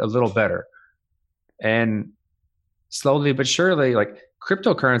do, but a little better. And slowly but surely, like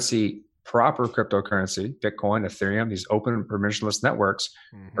cryptocurrency, proper cryptocurrency, Bitcoin, Ethereum, these open permissionless networks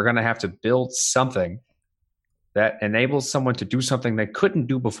are going to have to build something that enables someone to do something they couldn't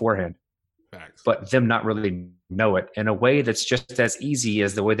do beforehand. Facts. But them not really know it in a way that's just as easy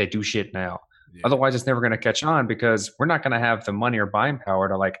as the way they do shit now. Yeah. Otherwise, it's never going to catch on because we're not going to have the money or buying power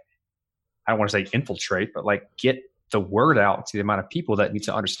to, like, I don't want to say infiltrate, but like get the word out to the amount of people that need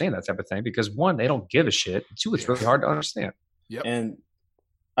to understand that type of thing. Because one, they don't give a shit. Two, it's really hard to understand. Yep. And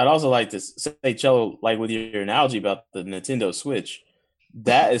I'd also like to say, Cello, like with your analogy about the Nintendo Switch,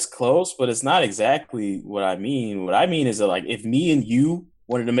 that is close, but it's not exactly what I mean. What I mean is that, like, if me and you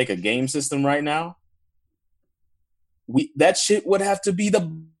wanted to make a game system right now, that shit would have to be the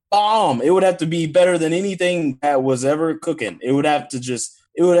bomb. It would have to be better than anything that was ever cooking. It would have to just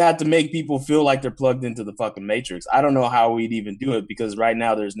it would have to make people feel like they're plugged into the fucking Matrix. I don't know how we'd even do it because right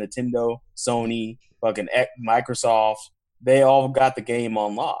now there's Nintendo, Sony, fucking Microsoft. They all got the game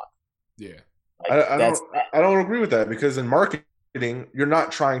on lock. Yeah. Like, I don't agree with that because in marketing, you're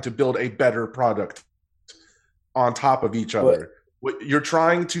not trying to build a better product on top of each other. You're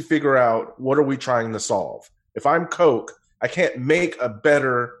trying to figure out what are we trying to solve. If I'm Coke, I can't make a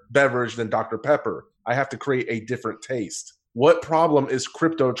better beverage than Dr. Pepper. I have to create a different taste. What problem is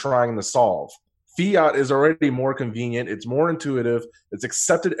crypto trying to solve? Fiat is already more convenient. It's more intuitive. It's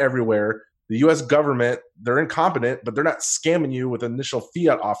accepted everywhere. The U.S. government, they're incompetent, but they're not scamming you with initial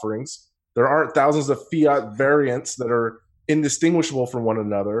fiat offerings. There aren't thousands of fiat variants that are indistinguishable from one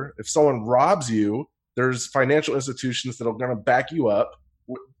another. If someone robs you, there's financial institutions that are going to back you up.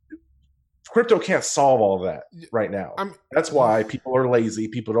 Crypto can't solve all of that right now. That's why people are lazy.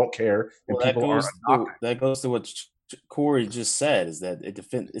 People don't care. And people aren't. That goes to what Corey just said, is that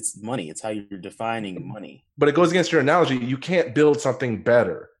it's money. It's how you're defining money. But it goes against your analogy. You can't build something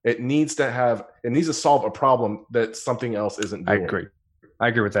better. It needs to solve a problem that something else isn't doing. I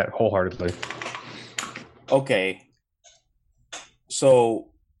agree with that wholeheartedly. Okay. So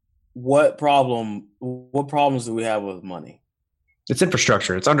what problems do we have with money? It's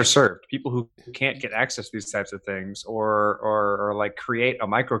infrastructure. It's underserved. People who can't get access to these types of things or like create a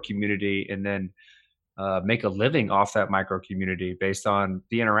micro community and then make a living off that micro community based on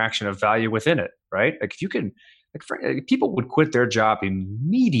the interaction of value within it, right? Like if you can, people would quit their job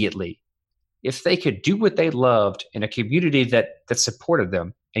immediately if they could do what they loved in a community that supported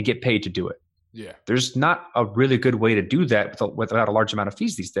them and get paid to do it. Yeah. There's not a really good way to do that without a large amount of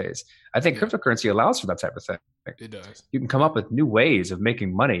fees these days. I think cryptocurrency allows for that type of thing. It does. You can come up with new ways of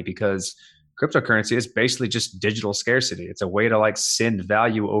making money because cryptocurrency is basically just digital scarcity. It's a way to like send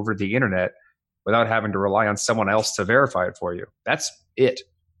value over the internet without having to rely on someone else to verify it for you. That's it.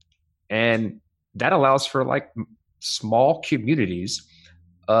 And that allows for like small communities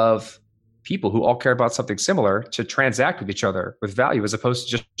of people who all care about something similar to transact with each other with value as opposed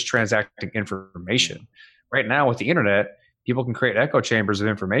to just transacting information. Right now with the internet, people can create echo chambers of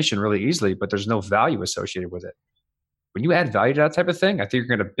information really easily, but there's no value associated with it. When you add value to that type of thing, I think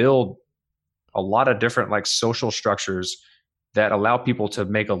you're going to build a lot of different like social structures that allow people to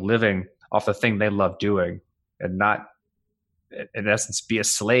make a living off the thing they love doing and not, in essence, be a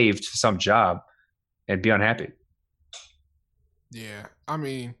slave to some job and be unhappy. Yeah. I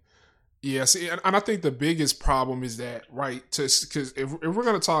mean, yeah, see, and I think the biggest problem is that, right, because if we're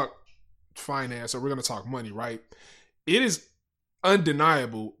going to talk finance or we're going to talk money, right, it is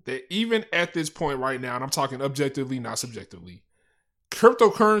undeniable that even at this point right now, and I'm talking objectively, not subjectively,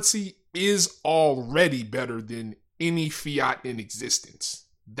 cryptocurrency is already better than any fiat in existence.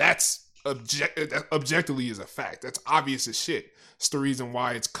 That's objectively is a fact. That's obvious as shit. It's the reason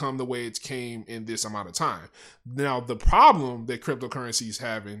why it's come the way it's came in this amount of time. Now, the problem that cryptocurrency is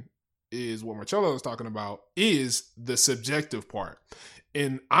having is what Marcello was talking about is the subjective part.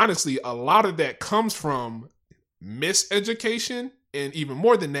 And honestly, a lot of that comes from miseducation and even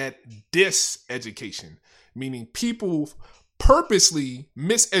more than that, diseducation, meaning people purposely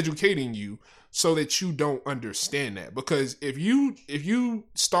miseducating you so that you don't understand that. Because if you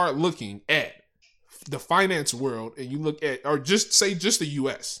start looking at the finance world and you look at, or just the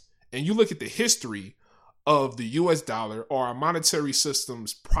US, and you look at the history of the US dollar or our monetary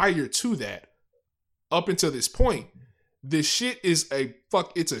systems prior to that, up until this point, this shit is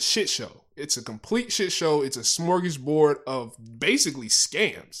it's a shit show. It's a complete shit show. It's a smorgasbord of basically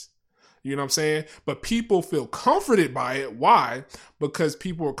scams. You know what I'm saying? But people feel comforted by it. Why? Because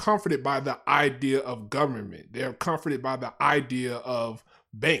people are comforted by the idea of government. They're comforted by the idea of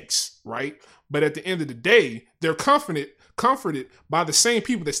banks, right? But at the end of the day, they're comforted by the same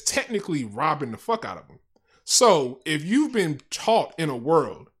people that's technically robbing the fuck out of them. So if you've been taught in a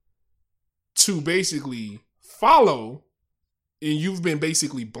world to basically follow, and you've been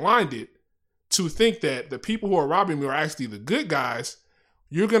basically blinded to think that the people who are robbing me are actually the good guys,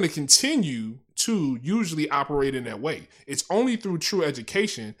 you're going to continue to usually operate in that way. It's only through true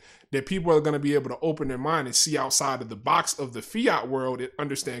education that people are going to be able to open their mind and see outside of the box of the fiat world and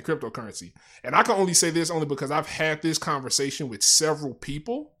understand cryptocurrency. And I can only say this only because I've had this conversation with several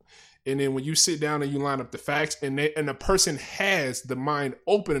people. And then when you sit down and you line up the facts and the person has the mind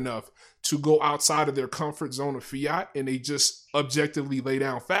open enough to go outside of their comfort zone of fiat and they just objectively lay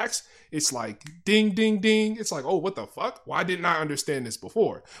down facts, it's like ding, ding, ding. It's like, oh, what the fuck? Why didn't I understand this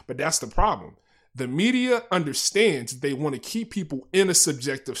before? But that's the problem. The media understands they want to keep people in a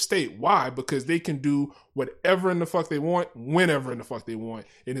subjective state. Why? Because they can do whatever in the fuck they want, whenever in the fuck they want.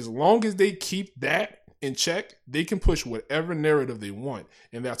 And as long as they keep that in check, they can push whatever narrative they want,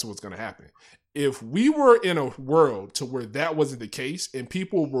 and that's what's going to happen. If we were in a world to where that wasn't the case and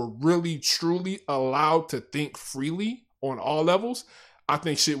people were really, truly allowed to think freely on all levels, I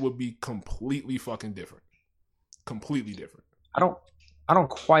think shit would be completely fucking different. Completely different. I don't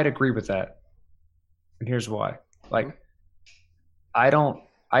quite agree with that. And here's why. Like,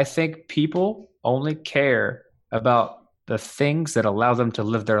 I think people only care about the things that allow them to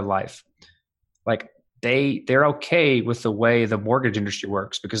live their life. Like, they're okay with the way the mortgage industry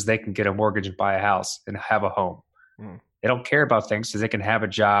works because they can get a mortgage and buy a house and have a home. They don't care about things because they can have a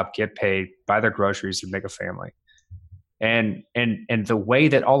job, get paid, buy their groceries, and make a family. And the way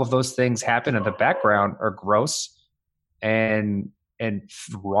that all of those things happen in the background are gross and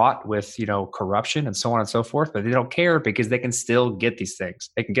wrought with, corruption and so on and so forth. But they don't care because they can still get these things.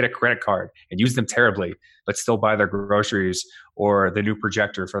 They can get a credit card and use them terribly, but still buy their groceries or the new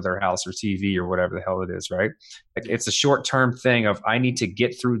projector for their house or TV or whatever the hell it is, right? Like, it's a short-term thing of, I need to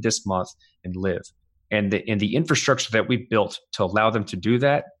get through this month and live. And the infrastructure that we built to allow them to do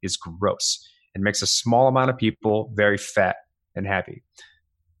that is gross and makes a small amount of people very fat and happy.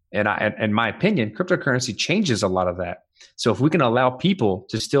 And in my opinion, cryptocurrency changes a lot of that. So if we can allow people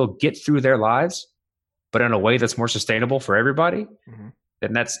to still get through their lives, but in a way that's more sustainable for everybody,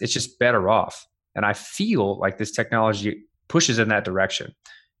 then it's just better off. And I feel like this technology pushes in that direction.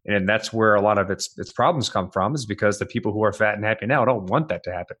 And that's where a lot of its problems come from, is because the people who are fat and happy now don't want that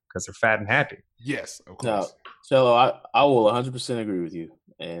to happen because they're fat and happy. Yes, of course. No, Cello, I will 100% agree with you.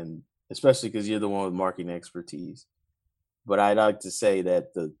 And especially because you're the one with marketing expertise. But I'd like to say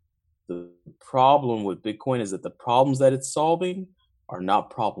that the problem with Bitcoin is that the problems that it's solving are not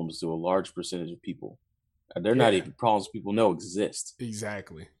problems to a large percentage of people. And they're not even problems people know exist.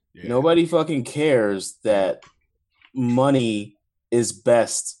 Exactly. Yeah. Nobody fucking cares that money is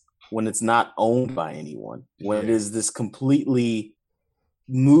best when it's not owned by anyone, when it is this completely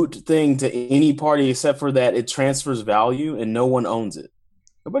moot thing to any party except for that it transfers value and no one owns it.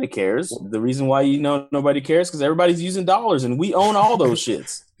 Nobody cares. The reason why nobody cares because everybody's using dollars and we own all those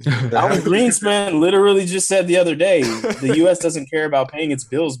shits. Alan Greenspan literally just said the other day, the U.S. doesn't care about paying its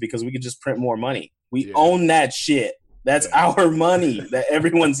bills because we could just print more money. We own that shit. That's our money that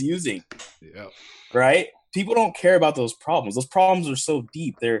everyone's using. Right? People don't care about those problems. Those problems are so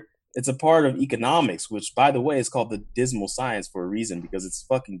deep. It's a part of economics, which, by the way, is called the dismal science for a reason because it's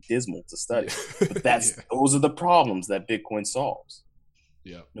fucking dismal to study. But those are the problems that Bitcoin solves.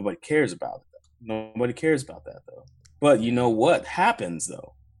 Yeah. Nobody cares about it. Nobody cares about that, though. But you know what happens,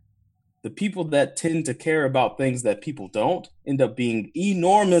 though? The people that tend to care about things that people don't end up being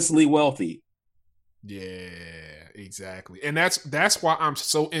enormously wealthy. Yeah, exactly. And that's why I'm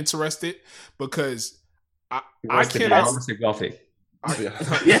so interested, because I can enormously wealthy.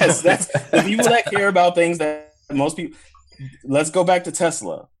 Yes, that's the people that care about things that most people. Let's go back to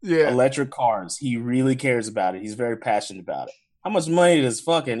Tesla. Yeah. Electric cars. He really cares about it. He's very passionate about it. How much money does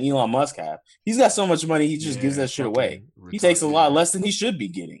fucking Elon Musk have? He's got so much money, he just gives that shit away. He takes a lot less than he should be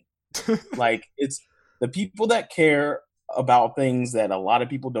getting. Like, it's the people that care about things that a lot of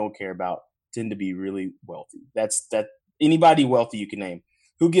people don't care about tend to be really wealthy. That's anybody wealthy you can name.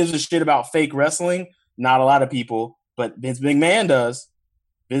 Who gives a shit about fake wrestling? Not a lot of people, but Vince McMahon does.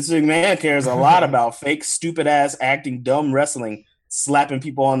 Vince McMahon cares a lot about fake, stupid ass acting, dumb wrestling, slapping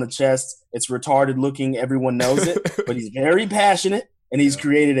people on the chest. It's retarded looking. Everyone knows it, but he's very passionate and he's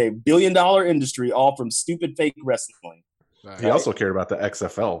created a $1 billion industry all from stupid fake wrestling. He also cared about the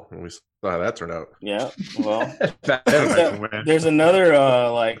XFL, and we saw how that turned out. Yeah, well, there's another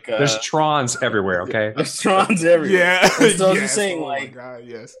there's Trons everywhere. Okay, there's Trons everywhere. Yeah, so I'm just saying,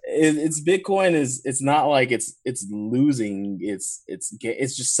 it's Bitcoin is. It's not like it's losing. It's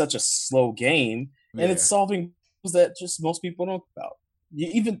just such a slow game, and it's solving problems that just most people don't know about.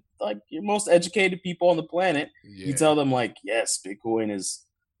 Even like your most educated people on the planet, you tell them like, yes, Bitcoin is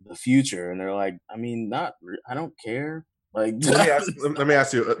the future, and they're like, I mean, I don't care. Like, let me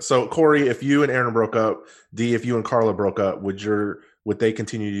ask you. So, Corey, if you and Aaron broke up, D, if you and Carla broke up, would they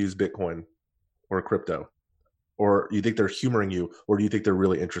continue to use Bitcoin or crypto, or you think they're humoring you, or do you think they're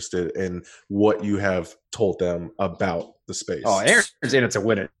really interested in what you have told them about the space? Oh, Aaron's in it to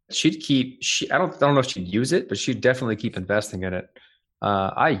win it. I don't know if she'd use it, but she'd definitely keep investing in it.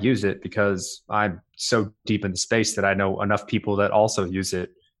 I use it because I'm so deep in the space that I know enough people that also use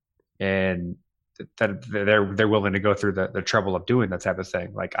it, and that they're willing to go through the trouble of doing that type of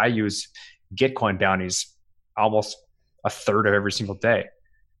thing. Like, I use Gitcoin bounties almost a third of every single day.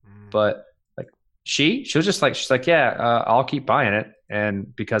 But like she'll just like, she's like, I'll keep buying it.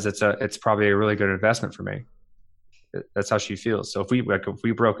 And because it's probably a really good investment for me. That's how she feels. So if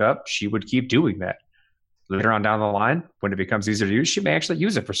we broke up, she would keep doing that. later on down the line, when it becomes easier to use, she may actually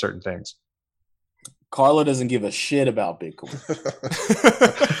use it for certain things. Carla doesn't give a shit about Bitcoin.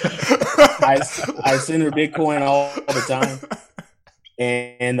 I send her Bitcoin all the time.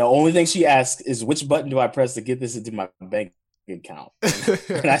 And the only thing she asks is, which button do I press to get this into my bank account?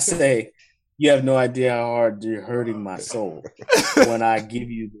 And I say, you have no idea how hard you're hurting my soul when I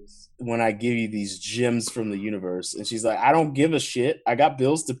give you these gems from the universe. And she's like, I don't give a shit. I got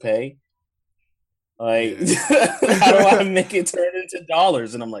bills to pay. Like, how do I make it turn into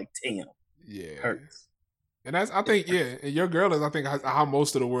dollars? And I'm like, damn. Yeah. Hurts. And that's, I think, yeah, and your girl is, I think, how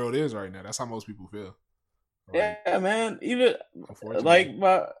most of the world is right now. That's how most people feel. Like, yeah, man. Even like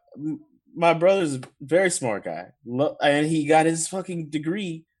my brother's a very smart guy, and he got his fucking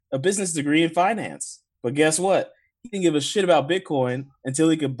degree, a business degree in finance. But guess what? He didn't give a shit about Bitcoin until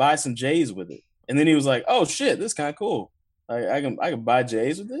he could buy some J's with it, and then he was like, "Oh shit, this is kind of cool. I can buy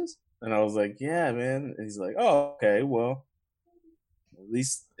J's with this." And I was like, "Yeah, man." And he's like, "Oh, okay, well, at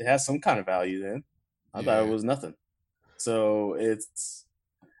least it has some kind of value then." I thought it was nothing. So it's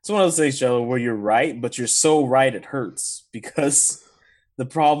one of those things, Jello, where you're right, but you're so right it hurts, because the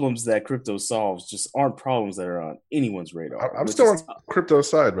problems that crypto solves just aren't problems that are on anyone's radar. I'm still on crypto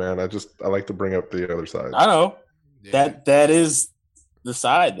side, man. I like to bring up the other side. I know. Yeah. That is the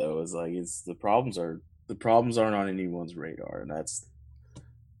side, though. Is like, it's the problems aren't on anyone's radar, and that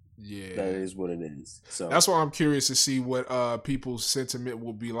is what it is. So that's why I'm curious to see what people's sentiment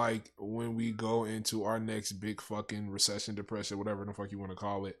will be like when we go into our next big fucking recession, depression, whatever the fuck you want to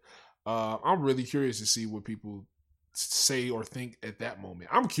call it. I'm really curious to see what people say or think at that moment.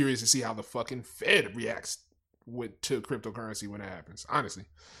 I'm curious to see how the fucking Fed reacts to cryptocurrency when it happens. Honestly,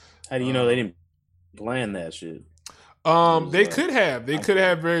 how do you know they didn't plan that shit? They could have. They could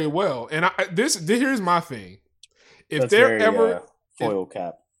have very well. And here's my thing: if they're ever foil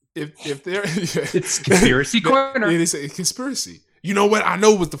cap. If they're it's conspiracy corner. It is a conspiracy. You know what? I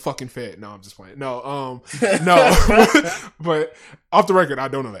know it was the fucking Fed. No, I'm just playing. No, no. But off the record, I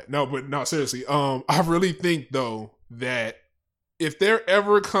don't know that. No, seriously. I really think though that if there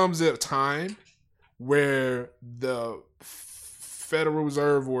ever comes a time where the Federal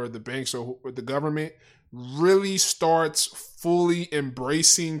Reserve or the banks or the government really starts fully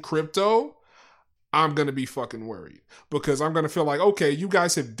embracing crypto, I'm going to be fucking worried, because I'm going to feel like, okay, you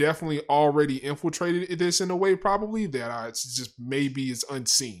guys have definitely already infiltrated this in a way probably that it's just maybe is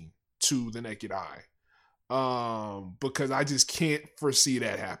unseen to the naked eye. Because I just can't foresee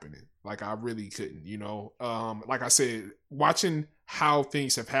that happening. Like, I really couldn't, like I said, watching how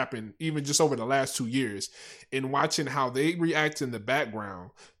things have happened, even just over the last 2 years, and watching how they react in the background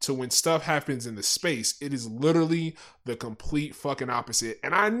to when stuff happens in the space, it is literally the complete fucking opposite.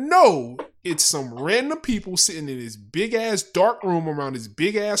 And I know it's some random people sitting in this big ass dark room around this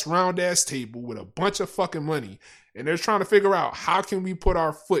big ass round ass table with a bunch of fucking money, and they're trying to figure out how can we put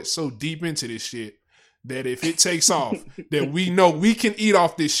our foot so deep into this shit that if it takes off, that we know we can eat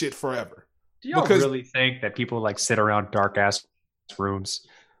off this shit forever. Do y'all really think that people like sit around dark ass rooms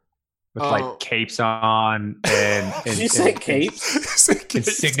with like capes on and did you say capes? And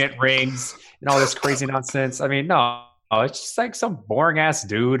signet rings and all this crazy nonsense? I mean, no, it's just like some boring ass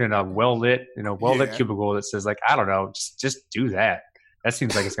dude in a well lit cubicle that says like, I don't know, just do that. That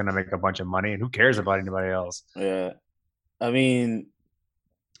seems like it's gonna make a bunch of money, and who cares about anybody else? Yeah, I mean,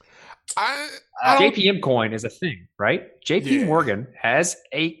 JPM coin is a thing, right? JP Morgan has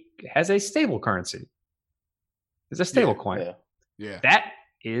a stable currency. It's a stable coin. Yeah. That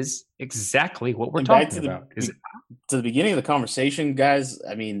is exactly what we're talking about. To the beginning of the conversation, guys,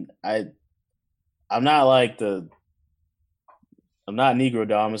 I mean, I'm not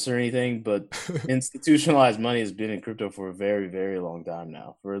Negrodamus or anything, but institutionalized money has been in crypto for a very, very long time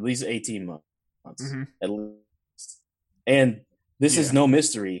now, for at least 18 months, at least. And this is no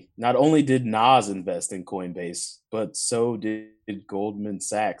mystery. Not only did Nas invest in Coinbase, but so did Goldman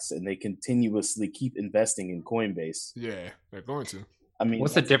Sachs, and they continuously keep investing in Coinbase. Yeah, they're going to. I mean,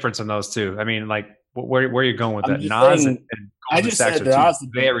 what's the difference in those two? I mean, like, where are you going with that? Nas and Goldman Sachs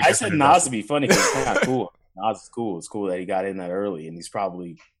I said Nas to be funny because it's kind of cool. Nas is cool. It's cool that he got in that early, and he's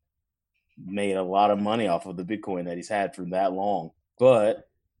probably made a lot of money off of the Bitcoin that he's had for that long. But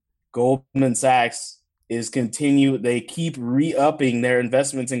Goldman Sachs they keep re-upping their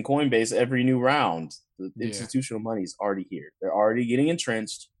investments in Coinbase every new round. The institutional money is already here. They're already getting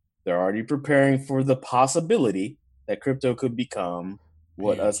entrenched. They're already preparing for the possibility that crypto could become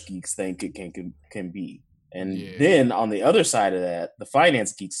what us geeks think it can be. And then on the other side of that, the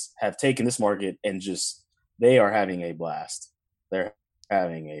finance geeks have taken this market and they are having a blast. They're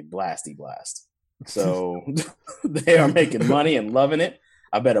having a blasty blast. So they are making money and loving it.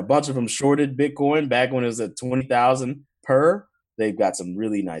 I bet a bunch of them shorted Bitcoin back when it was at 20,000 per. They've got some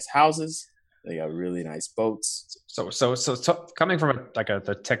really nice houses. They got really nice boats. So coming from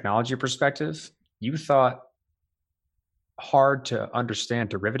the technology perspective, you thought hard to understand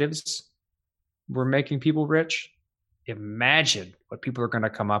derivatives were making people rich. Imagine what people are going to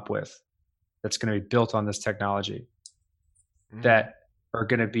come up with that's going to be built on this technology that are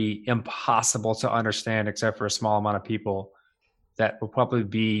going to be impossible to understand except for a small amount of people, that will probably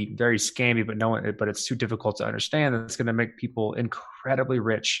be very scammy, but it's too difficult to understand. It's going to make people incredibly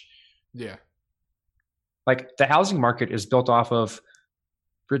rich. Yeah. Like the housing market is built off of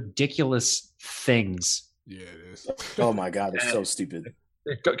ridiculous things. Yeah, it is. Oh my God, it's so stupid.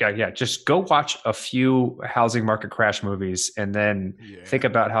 Just go watch a few housing market crash movies and then think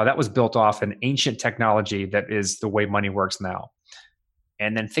about how that was built off an ancient technology that is the way money works now.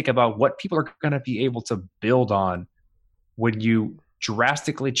 And then think about what people are going to be able to build on when you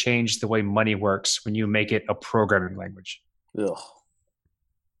drastically change the way money works, when you make it a programming language. Ugh.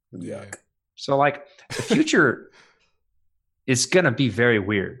 Yeah. So like the future is going to be very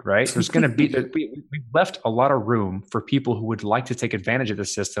weird, right? There's going to be, we left a lot of room for people who would like to take advantage of the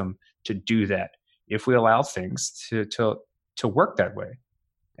system to do that if we allow things to work that way.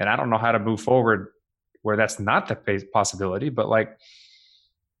 And I don't know how to move forward where that's not the possibility, but like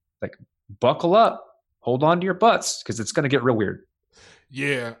buckle up, hold on to your butts, because it's going to get real weird.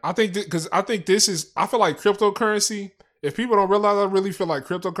 Yeah, I think I feel like cryptocurrency, if people don't realize, I really feel like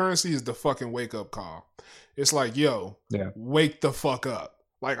cryptocurrency is the fucking wake up call. It's like, yo, wake the fuck up.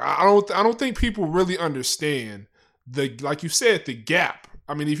 Like, I don't think people really understand like you said, the gap.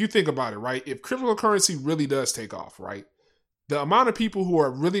 I mean, if you think about it, right? If cryptocurrency really does take off, right? The amount of people who are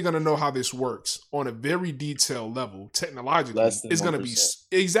really going to know how this works on a very detailed level, technologically, is going to be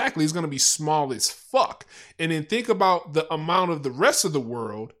it's going to be small as fuck. And then think about the amount of the rest of the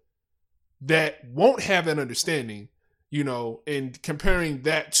world that won't have that understanding, you know, and comparing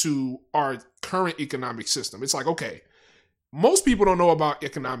that to our current economic system. It's like, okay, most people don't know about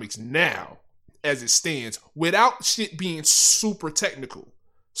economics now as it stands without shit being super technical.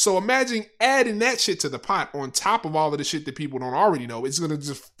 So imagine adding that shit to the pot on top of all of the shit that people don't already know. It's going to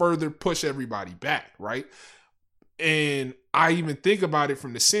just further push everybody back, right? And I even think about it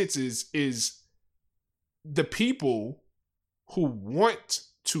from the sense is the people who want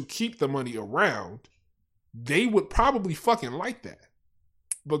to keep the money around, they would probably fucking like that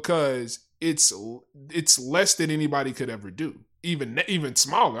because it's less than anybody could ever do. Even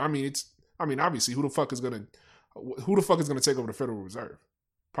smaller. I mean, obviously, who the fuck is gonna take over the Federal Reserve?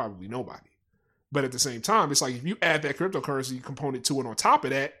 Probably nobody. But at the same time, it's like if you add that cryptocurrency component to it on top of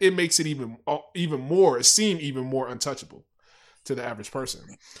that, it makes it even more untouchable to the average person.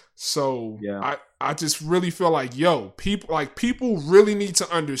 So I just really feel like, yo, people really need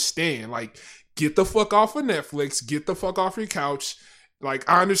to understand, like, get the fuck off of Netflix, get the fuck off your couch. Like,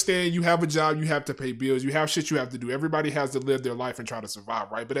 I understand you have a job, you have to pay bills, you have shit you have to do. Everybody has to live their life and try to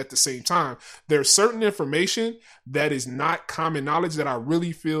survive, right? But at the same time, there's certain information that is not common knowledge that I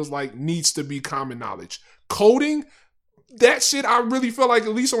really feels like needs to be common knowledge. Coding, that shit, I really feel like,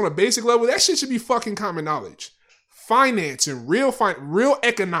 at least on a basic level, that shit should be fucking common knowledge. Finance and real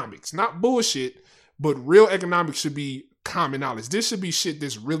economics, not bullshit, but real economics should be common knowledge. This should be shit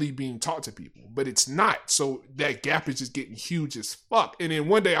that's really being taught to people, but it's not. So that gap is just getting huge as fuck. And then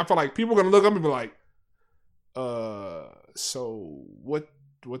one day I feel like people are gonna look up and be like, so what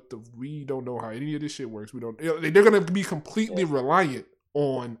we don't know how any of this shit works. We don't, they're gonna be completely reliant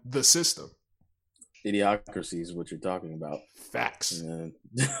on the system. Idiocracy is what you're talking about. Facts. Yeah.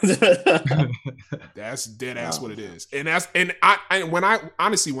 That's dead ass what it is. And when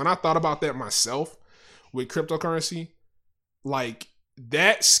I thought about that myself with cryptocurrency, like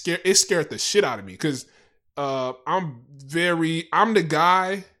that scared the shit out of me because I'm the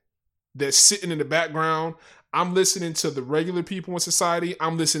guy that's sitting in the background. I'm listening to the regular people in society.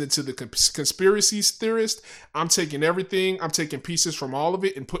 I'm listening to the conspiracy theorists. I'm taking everything. I'm taking pieces from all of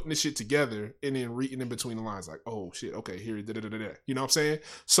it and putting the shit together and then reading in between the lines like, oh shit, okay, here, da-da-da-da. You know what I'm saying?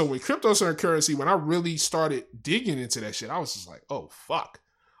 So when cryptocurrency, when I really started digging into that shit, I was just like, oh fuck.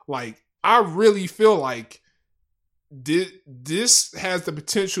 Like, I really feel like this has the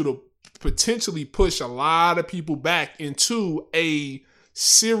potential to potentially push a lot of people back into a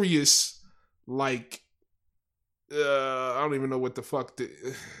serious, like, I don't even know what the fuck,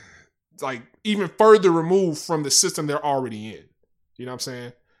 like, even further removed from the system they're already in. You know what I'm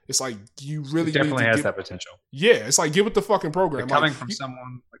saying? It's like, you really definitely has that potential. Yeah, it's like, give it the fucking program. Coming from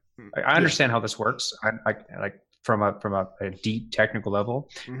someone, I understand how this works. I like a deep technical level,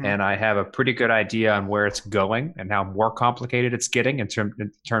 and I have a pretty good idea on where it's going and how more complicated it's getting in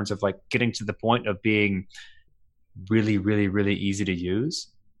terms of like getting to the point of being really, really, really easy to use.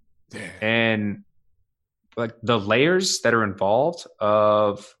 Yeah. And like the layers that are involved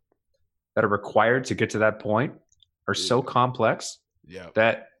that are required to get to that point are so complex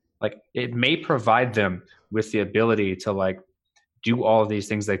that like it may provide them with the ability to like do all of these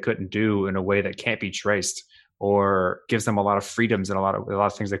things they couldn't do in a way that can't be traced, or gives them a lot of freedoms and a lot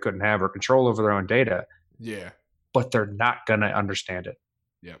of things they couldn't have, or control over their own data. Yeah. But they're not gonna understand it.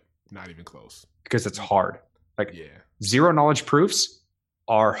 Yep. Not even close. Because it's hard. Like Yeah. zero knowledge proofs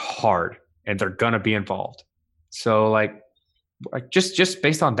are hard, and they're gonna be involved. So like just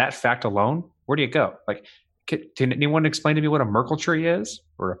based on that fact alone, where do you go? Like, can anyone explain to me what a Merkle tree is,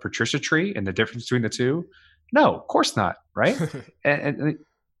 or a Patricia tree, and the difference between the two? No, of course not, right? and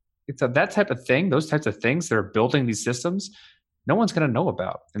it's that type of thing, those types of things that are building these systems, no one's going to know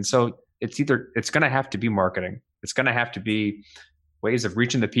about. And so it's going to have to be marketing. It's going to have to be ways of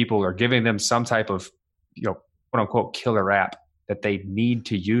reaching the people, or giving them some type of, quote unquote, killer app that they need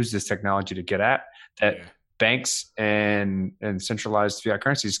to use this technology to get at, that banks and centralized fiat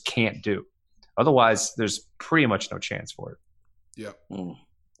currencies can't do. Otherwise, there's pretty much no chance for it. Yep.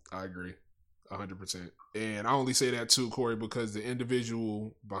 I agree 100%. And I only say that too, Corey, because the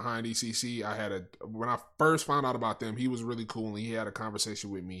individual behind ECC, when I first found out about them, he was really cool, and he had a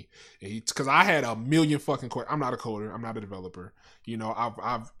conversation with me. And because I had a million fucking I'm not a coder, I'm not a developer.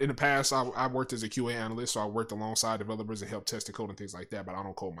 I've in the past I've worked as a QA analyst, so I worked alongside developers and helped test the code and things like that. But I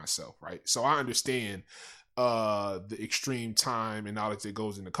don't code myself, right? So I understand the extreme time and knowledge that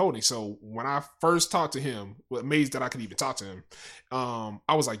goes into coding. So when I first talked to him, amazed that I could even talk to him,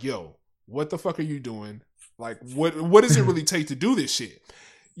 I was like, yo, what the fuck are you doing? Like, what does it really take to do this shit?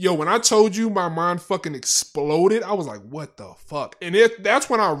 Yo, when I told you, my mind fucking exploded. I was like, what the fuck? And that's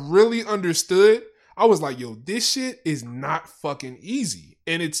when I really understood. I was like, yo, this shit is not fucking easy.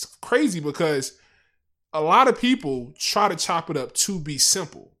 And it's crazy because a lot of people try to chop it up to be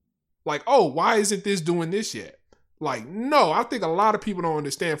simple. Like, oh, why isn't this doing this yet? Like, no, I think a lot of people don't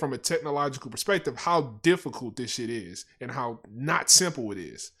understand from a technological perspective how difficult this shit is and how not simple it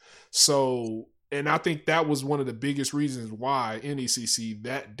is. So, and I think that was one of the biggest reasons why NECC,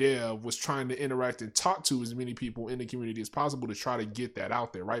 that dev, was trying to interact and talk to as many people in the community as possible to try to get that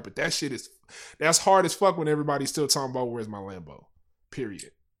out there, right? But that's hard as fuck when everybody's still talking about where's my Lambo,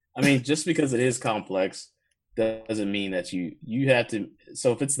 period. I mean, just because it is complex doesn't mean that you have to.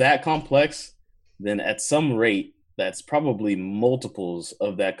 So if it's that complex, then at some rate, that's probably multiples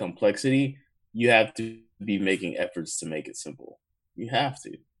of that complexity. You have to be making efforts to make it simple. You have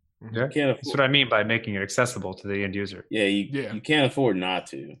to. Yeah, that's what I mean by making it accessible to the end user. Yeah, you can't afford not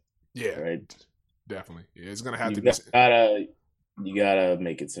to. Yeah, right. Definitely, it's gonna have to be. You gotta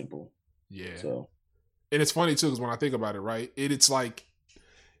make it simple. Yeah. So, and it's funny too, because when I think about it, right, it's like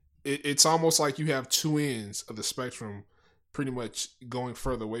it's almost like you have two ends of the spectrum, pretty much going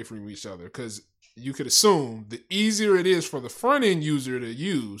further away from each other. Because you could assume the easier it is for the front end user to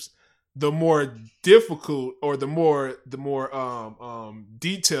use, the more difficult or the more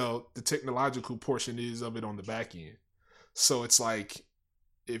detailed the technological portion is of it on the back end. So it's like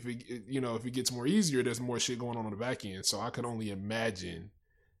if it gets more easier, there's more shit going on the back end. So I could only imagine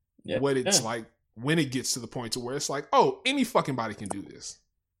what it's like when it gets to the point to where it's like, oh, any fucking body can do this.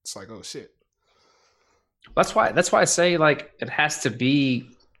 It's like, oh shit. That's why I say like it has to be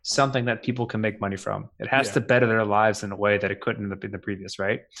something that people can make money from. It has to better their lives in a way that it couldn't in the previous,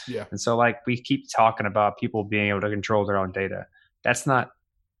 right? Yeah. And so like we keep talking about people being able to control their own data. That's not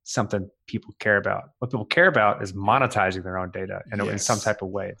something people care about. What people care about is monetizing their own data in some type of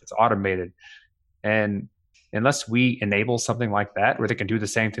way that's automated. And unless we enable something like that where they can do the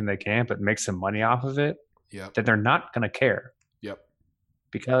same thing they can but make some money off of it, then they're not going to care. Yep.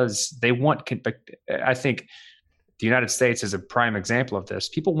 Because they want, I think the United States is a prime example of this.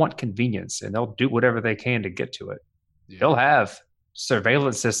 People want convenience, and they'll do whatever they can to get to it. Yeah. They'll have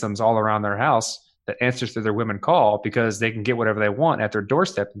surveillance systems all around their house that answers to their women call because they can get whatever they want at their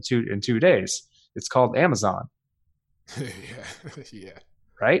doorstep in 2 days. It's called Amazon. Yeah.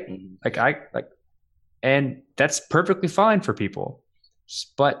 Right? And that's perfectly fine for people.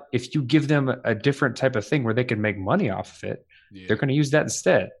 But if you give them a different type of thing where they can make money off of it, they're going to use that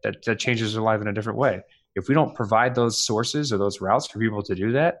instead. That changes their life in a different way. If we don't provide those sources or those routes for people to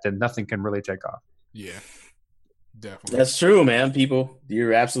do that, then nothing can really take off. Yeah, definitely. That's true, man.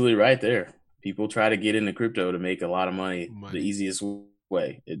 You're absolutely right there. People try to get into crypto to make a lot of money. The easiest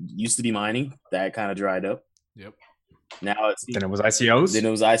way. It used to be mining. That kind of dried up. Yep. Now Then it was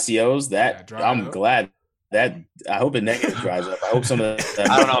ICOs. That I'm glad that I hope it negative dries up. I hope some of that.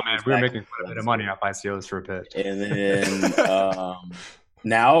 I don't know, man. We were making quite a bit of money off ICOs for a bit. And then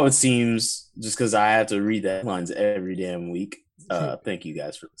now it seems, just because I have to read the headlines every damn week. Thank you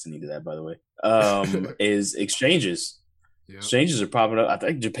guys for listening to that, by the way. Is exchanges. Yep. Exchanges are popping up. I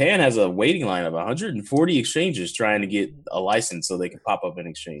think Japan has a waiting line of 140 exchanges trying to get a license so they can pop up an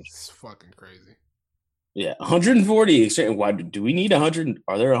exchange. It's fucking crazy. Yeah, 140 exchange. Why do we need 100?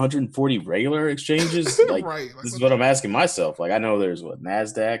 Are there 140 regular exchanges? Like, right. This is what I'm asking myself. Like, I know there's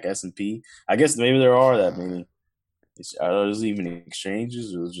NASDAQ, S&P. I guess maybe there are that many. Are those even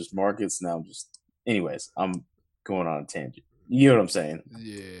exchanges or just markets? Now, anyways, I'm going on a tangent. You know what I'm saying?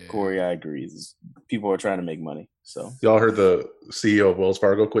 Yeah. Corey, I agree. People are trying to make money. So y'all heard the CEO of Wells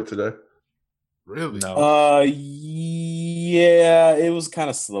Fargo quit today? Really? No. Yeah, it was kind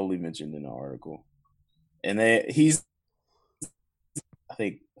of slowly mentioned in the article. And he's I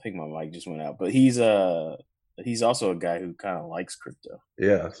think my mic just went out, but he's also a guy who kind of likes crypto.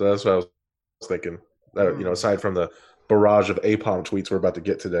 Yeah, so that's what I was thinking. That, aside from the barrage of APOM tweets we're about to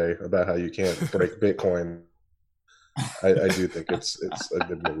get today about how you can't break Bitcoin, I do think it's a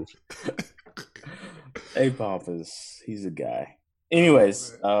good move. APOM he's a guy.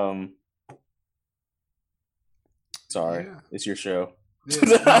 Anyways, sorry, it's your show.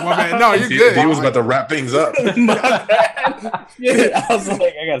 Yeah. My man. No, you're good. He was about to wrap things up. My bad. Yeah, I was like,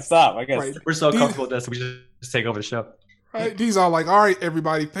 I gotta stop. Right. We're so comfortable with this, we should just take over the show. Right. These are like, all right,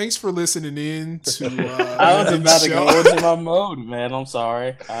 everybody, thanks for listening in to. I was about to go into my mode, man. I'm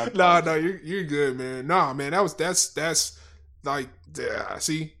sorry. No, you're good, man. Nah, man, that's like,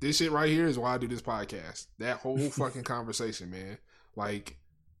 see, this shit right here is why I do this podcast. That whole fucking conversation, man. Like,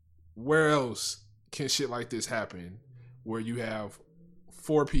 where else can shit like this happen? Where you have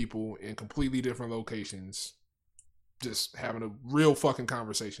 4 people in completely different locations just having a real fucking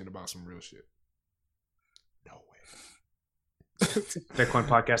conversation about some real shit. No way. Bitcoin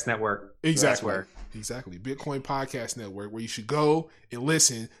Podcast Network. Exactly. Bitcoin Podcast Network, where you should go and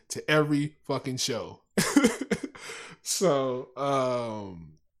listen to every fucking show. So,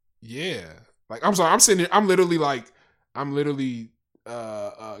 yeah. Like, I'm sorry, I'm sitting here, I'm literally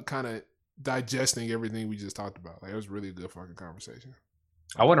kind of digesting everything we just talked about. Like, it was really a good fucking conversation.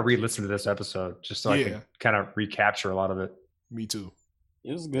 I want to re-listen to this episode just so I can kind of recapture a lot of it. Me too.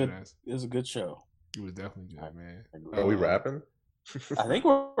 It was good. It was a good show. It was definitely good, man. Are we rapping? I think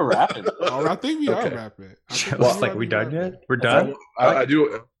we're rapping. I think we are rapping. We done yet? We're done? I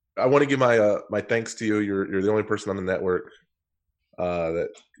do. I want to give my thanks to you. You're the only person on the network that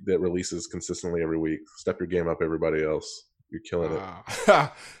releases consistently every week. Step your game up, everybody else. You're killing it.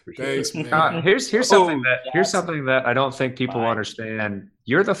 Thanks, man. Here's something that I don't think people understand.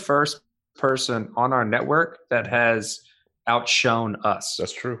 You're the first person on our network that has outshone us.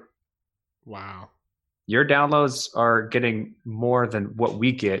 That's true. Wow. Your downloads are getting more than what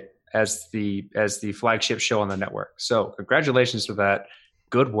we get as the flagship show on the network. So congratulations for that.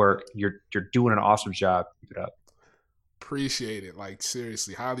 Good work. You're doing an awesome job. Keep it up. Appreciate it. Like,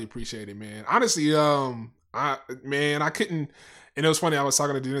 seriously, highly appreciate it, man. Honestly, I couldn't, and it was funny, I was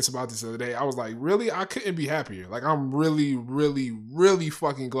talking to Dennis about this the other day. I was like, really? I couldn't be happier. Like, I'm really, really, really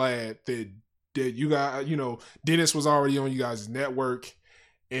fucking glad that you guys, Dennis was already on you guys' network,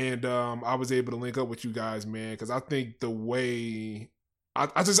 and I was able to link up with you guys, man, because I think the way,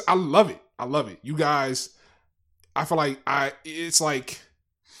 I love it. I love it. You guys, I feel like it's like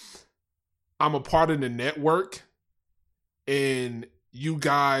I'm a part of the network, and you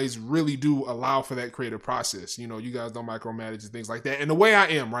guys really do allow for that creative process. You guys don't micromanage and things like that. And the way I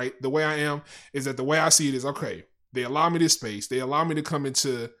am, right? The way I am is that the way I see it is, okay, they allow me this space. They allow me to come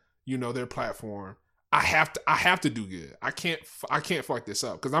into, their platform. I have to do good. I can't fuck this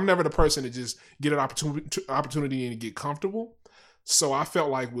up, because I'm never the person to just get an opportunity and get comfortable. So I felt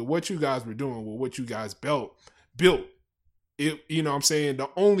like with what you guys were doing, with what you guys built, it, what I'm saying, the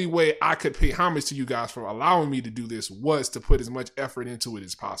only way I could pay homage to you guys for allowing me to do this was to put as much effort into it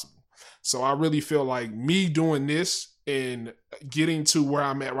as possible. So I really feel like me doing this and getting to where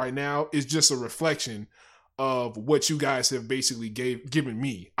I'm at right now is just a reflection of what you guys have basically given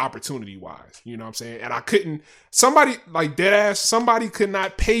me opportunity wise. You know what I'm saying? And I couldn't, somebody like deadass, somebody could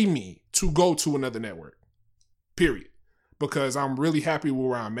not pay me to go to another network, period. Because I'm really happy with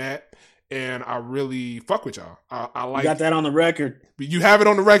where I'm at. And I really fuck with y'all. I like. You got that on the record. You have it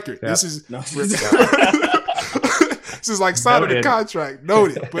on the record. Yeah. This is this is like signing the contract.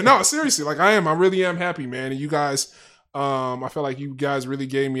 Noted. But no, seriously, like I really am happy, man. And you guys, I feel like you guys really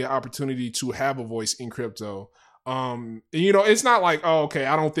gave me an opportunity to have a voice in crypto. And, it's not like, oh, okay,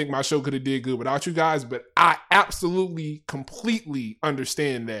 I don't think my show could have did good without you guys, but I absolutely, completely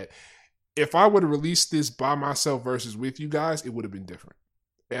understand that if I would have released this by myself versus with you guys, it would have been different.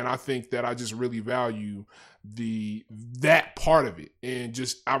 And I think that I just really value that part of it, and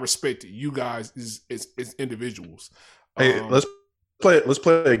just I respect it. You guys is individuals. Hey, let's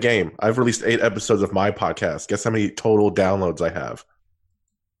play a game. I've released 8 episodes of my podcast. Guess how many total downloads I have?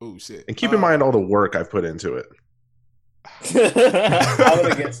 Oh shit! And keep in mind all the work I've put into it. I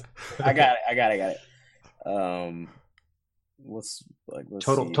would have guessed. I got it. Let's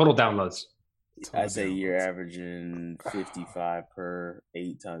total see. downloads. I'd say you're averaging 55 per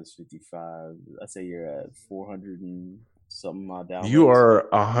 8 times 55. I'd say you're at 400 and something odd downloads. You are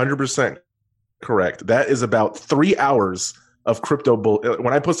 100% correct. That is about 3 hours of Crypto Bully.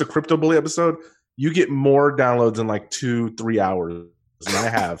 When I post a Crypto Bully episode, you get more downloads in like 2-3 hours than I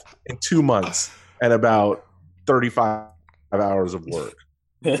have in 2 months and about 35 hours of work.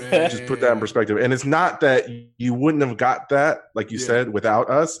 Just put that in perspective. And it's not that you wouldn't have got that, like you said, without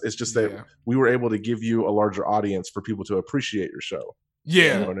us. It's just that we were able to give you a larger audience for people to appreciate your show.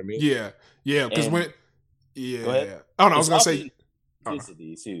 Yeah. You know what I mean? Yeah. Because Go ahead. Oh, no, I was going to say.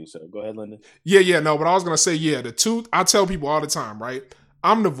 Too, so go ahead, Lyndon. No, but I was going to say, I tell people all the time, right?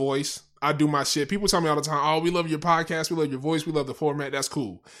 I'm the voice. I do my shit. People tell me all the time, oh, we love your podcast. We love your voice. We love the format. That's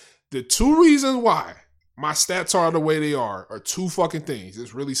cool. The 2 reasons why my stats are the way they are 2 fucking things.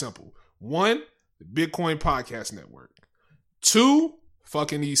 It's really simple. 1, the Bitcoin Podcast Network. 2,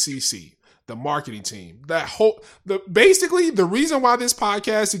 fucking ECC, the marketing team. Basically, the reason why this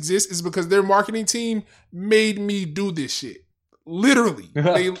podcast exists is because their marketing team made me do this shit. Literally.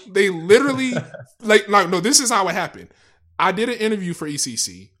 they literally, no, this is how it happened. I did an interview for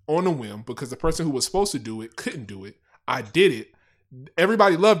ECC on a whim because the person who was supposed to do it couldn't do it. I did it.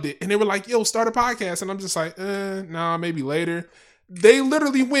 Everybody loved it. And they were like, yo, start a podcast. And I'm just like, nah, maybe later. They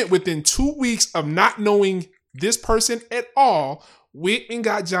literally went within 2 weeks of not knowing this person at all, went and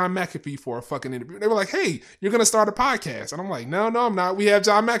got John McAfee for a fucking interview. They were like, hey, you're going to start a podcast. And I'm like, no, I'm not. We have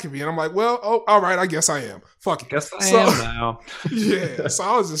John McAfee. And I'm like, well, all right, I guess I am. Fuck it. Guess I am now. Yeah. So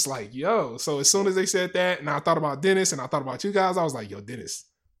I was just like, yo. So as soon as they said that, and I thought about Dennis and I thought about you guys, I was like, yo, Dennis,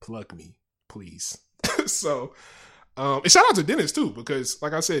 plug me, please. So... and shout out to Dennis too, because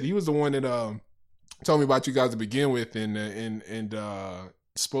like I said, he was the one that told me about you guys to begin with, and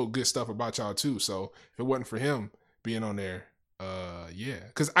spoke good stuff about y'all too. So if it wasn't for him being on there,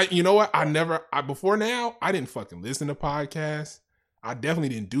 because you know what, before now I didn't fucking listen to podcasts. I definitely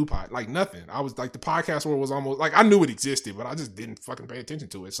didn't do nothing. I was like, the podcast world was almost like I knew it existed, but I just didn't fucking pay attention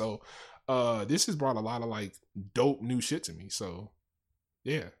to it. So this has brought a lot of like dope new shit to me. So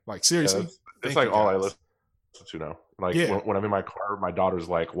yeah, like seriously, it's like all I listen to now. Like when I'm in my car, my daughter's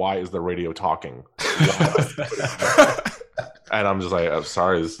like, why is the radio talking? And I'm just like, I'm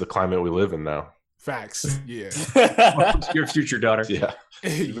sorry, this is the climate we live in now. Facts. Yeah. Your future daughter. Yeah.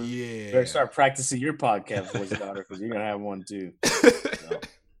 You better start practicing your podcast voice, daughter, because you're going to have one too. So.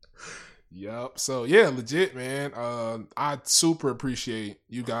 Yep. So yeah, legit, man. I super appreciate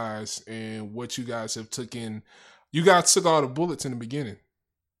you guys and what you guys have took in. You guys took all the bullets in the beginning.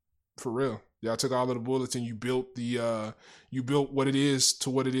 For real. Y'all took all of the bullets and you built what it is to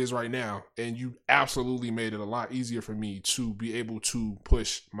what it is right now. And you absolutely made it a lot easier for me to be able to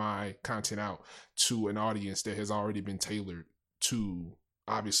push my content out to an audience that has already been tailored to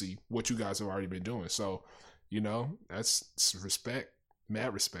obviously what you guys have already been doing. So, that's respect,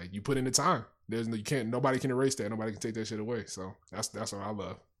 mad respect. You put in the time. Nobody can erase that. Nobody can take that shit away. So that's what I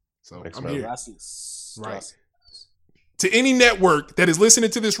love. So Thanks, I'm man. here. Gracias. Right. Gracias. To any network that is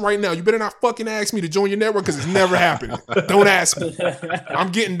listening to this right now, you better not fucking ask me to join your network because it's never happening. Don't ask me.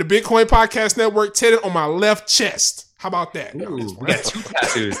 I'm getting the Bitcoin Podcast Network tatted on my left chest. How about that? Ooh, we got 2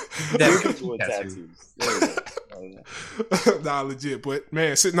 tattoos. Nah, legit. But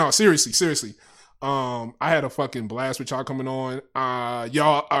man, seriously. I had a fucking blast with y'all coming on.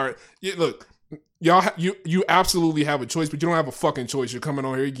 Y'all are you absolutely have a choice, but you don't have a fucking choice. You're coming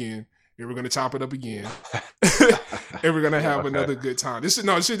on here again. And we're gonna chop it up again, and we're gonna have another good time. This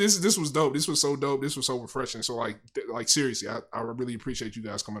was dope. This was so dope. This was so refreshing. So like seriously, I really appreciate you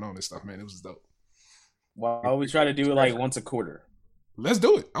guys coming on this stuff, man. It was dope. Well, we try to do it like once a quarter. Let's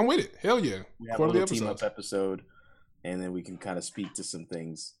do it. I'm with it. Hell yeah. We have a little team up episode, and then we can kind of speak to some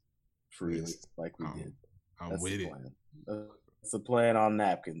things freely, like we did. That's with it. That's the plan on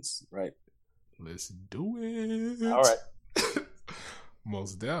napkins, right? Let's do it. All right.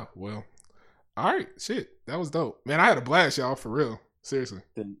 Most deaf. Well, all right. Shit, that was dope, man. I had a blast, y'all. For real, seriously.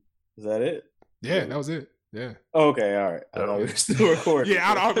 Is that it? Yeah, that was it. Yeah. Okay. All right. I thought we were still recording.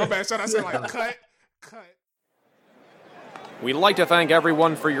 Yeah, my bad. Should I say like cut? We'd like to thank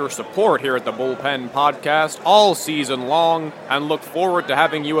everyone for your support here at the Bullpen Podcast all season long, and look forward to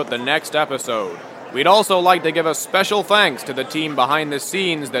having you at the next episode. We'd also like to give a special thanks to the team behind the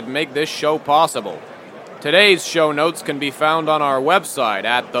scenes that make this show possible. Today's show notes can be found on our website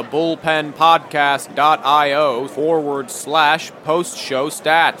at thebullpenpodcast.io/post-show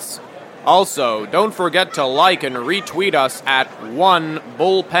stats. Also, don't forget to like and retweet us at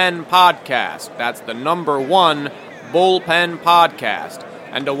 1Bullpen Podcast. That's the number 1 Bullpen Podcast.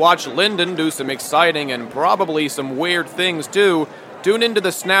 And to watch Lyndon do some exciting and probably some weird things too, tune into the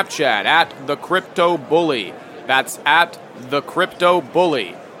Snapchat at The Crypto Bully. That's at The Crypto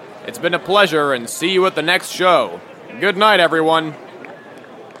Bully. It's been a pleasure, and see you at the next show. Good night, everyone.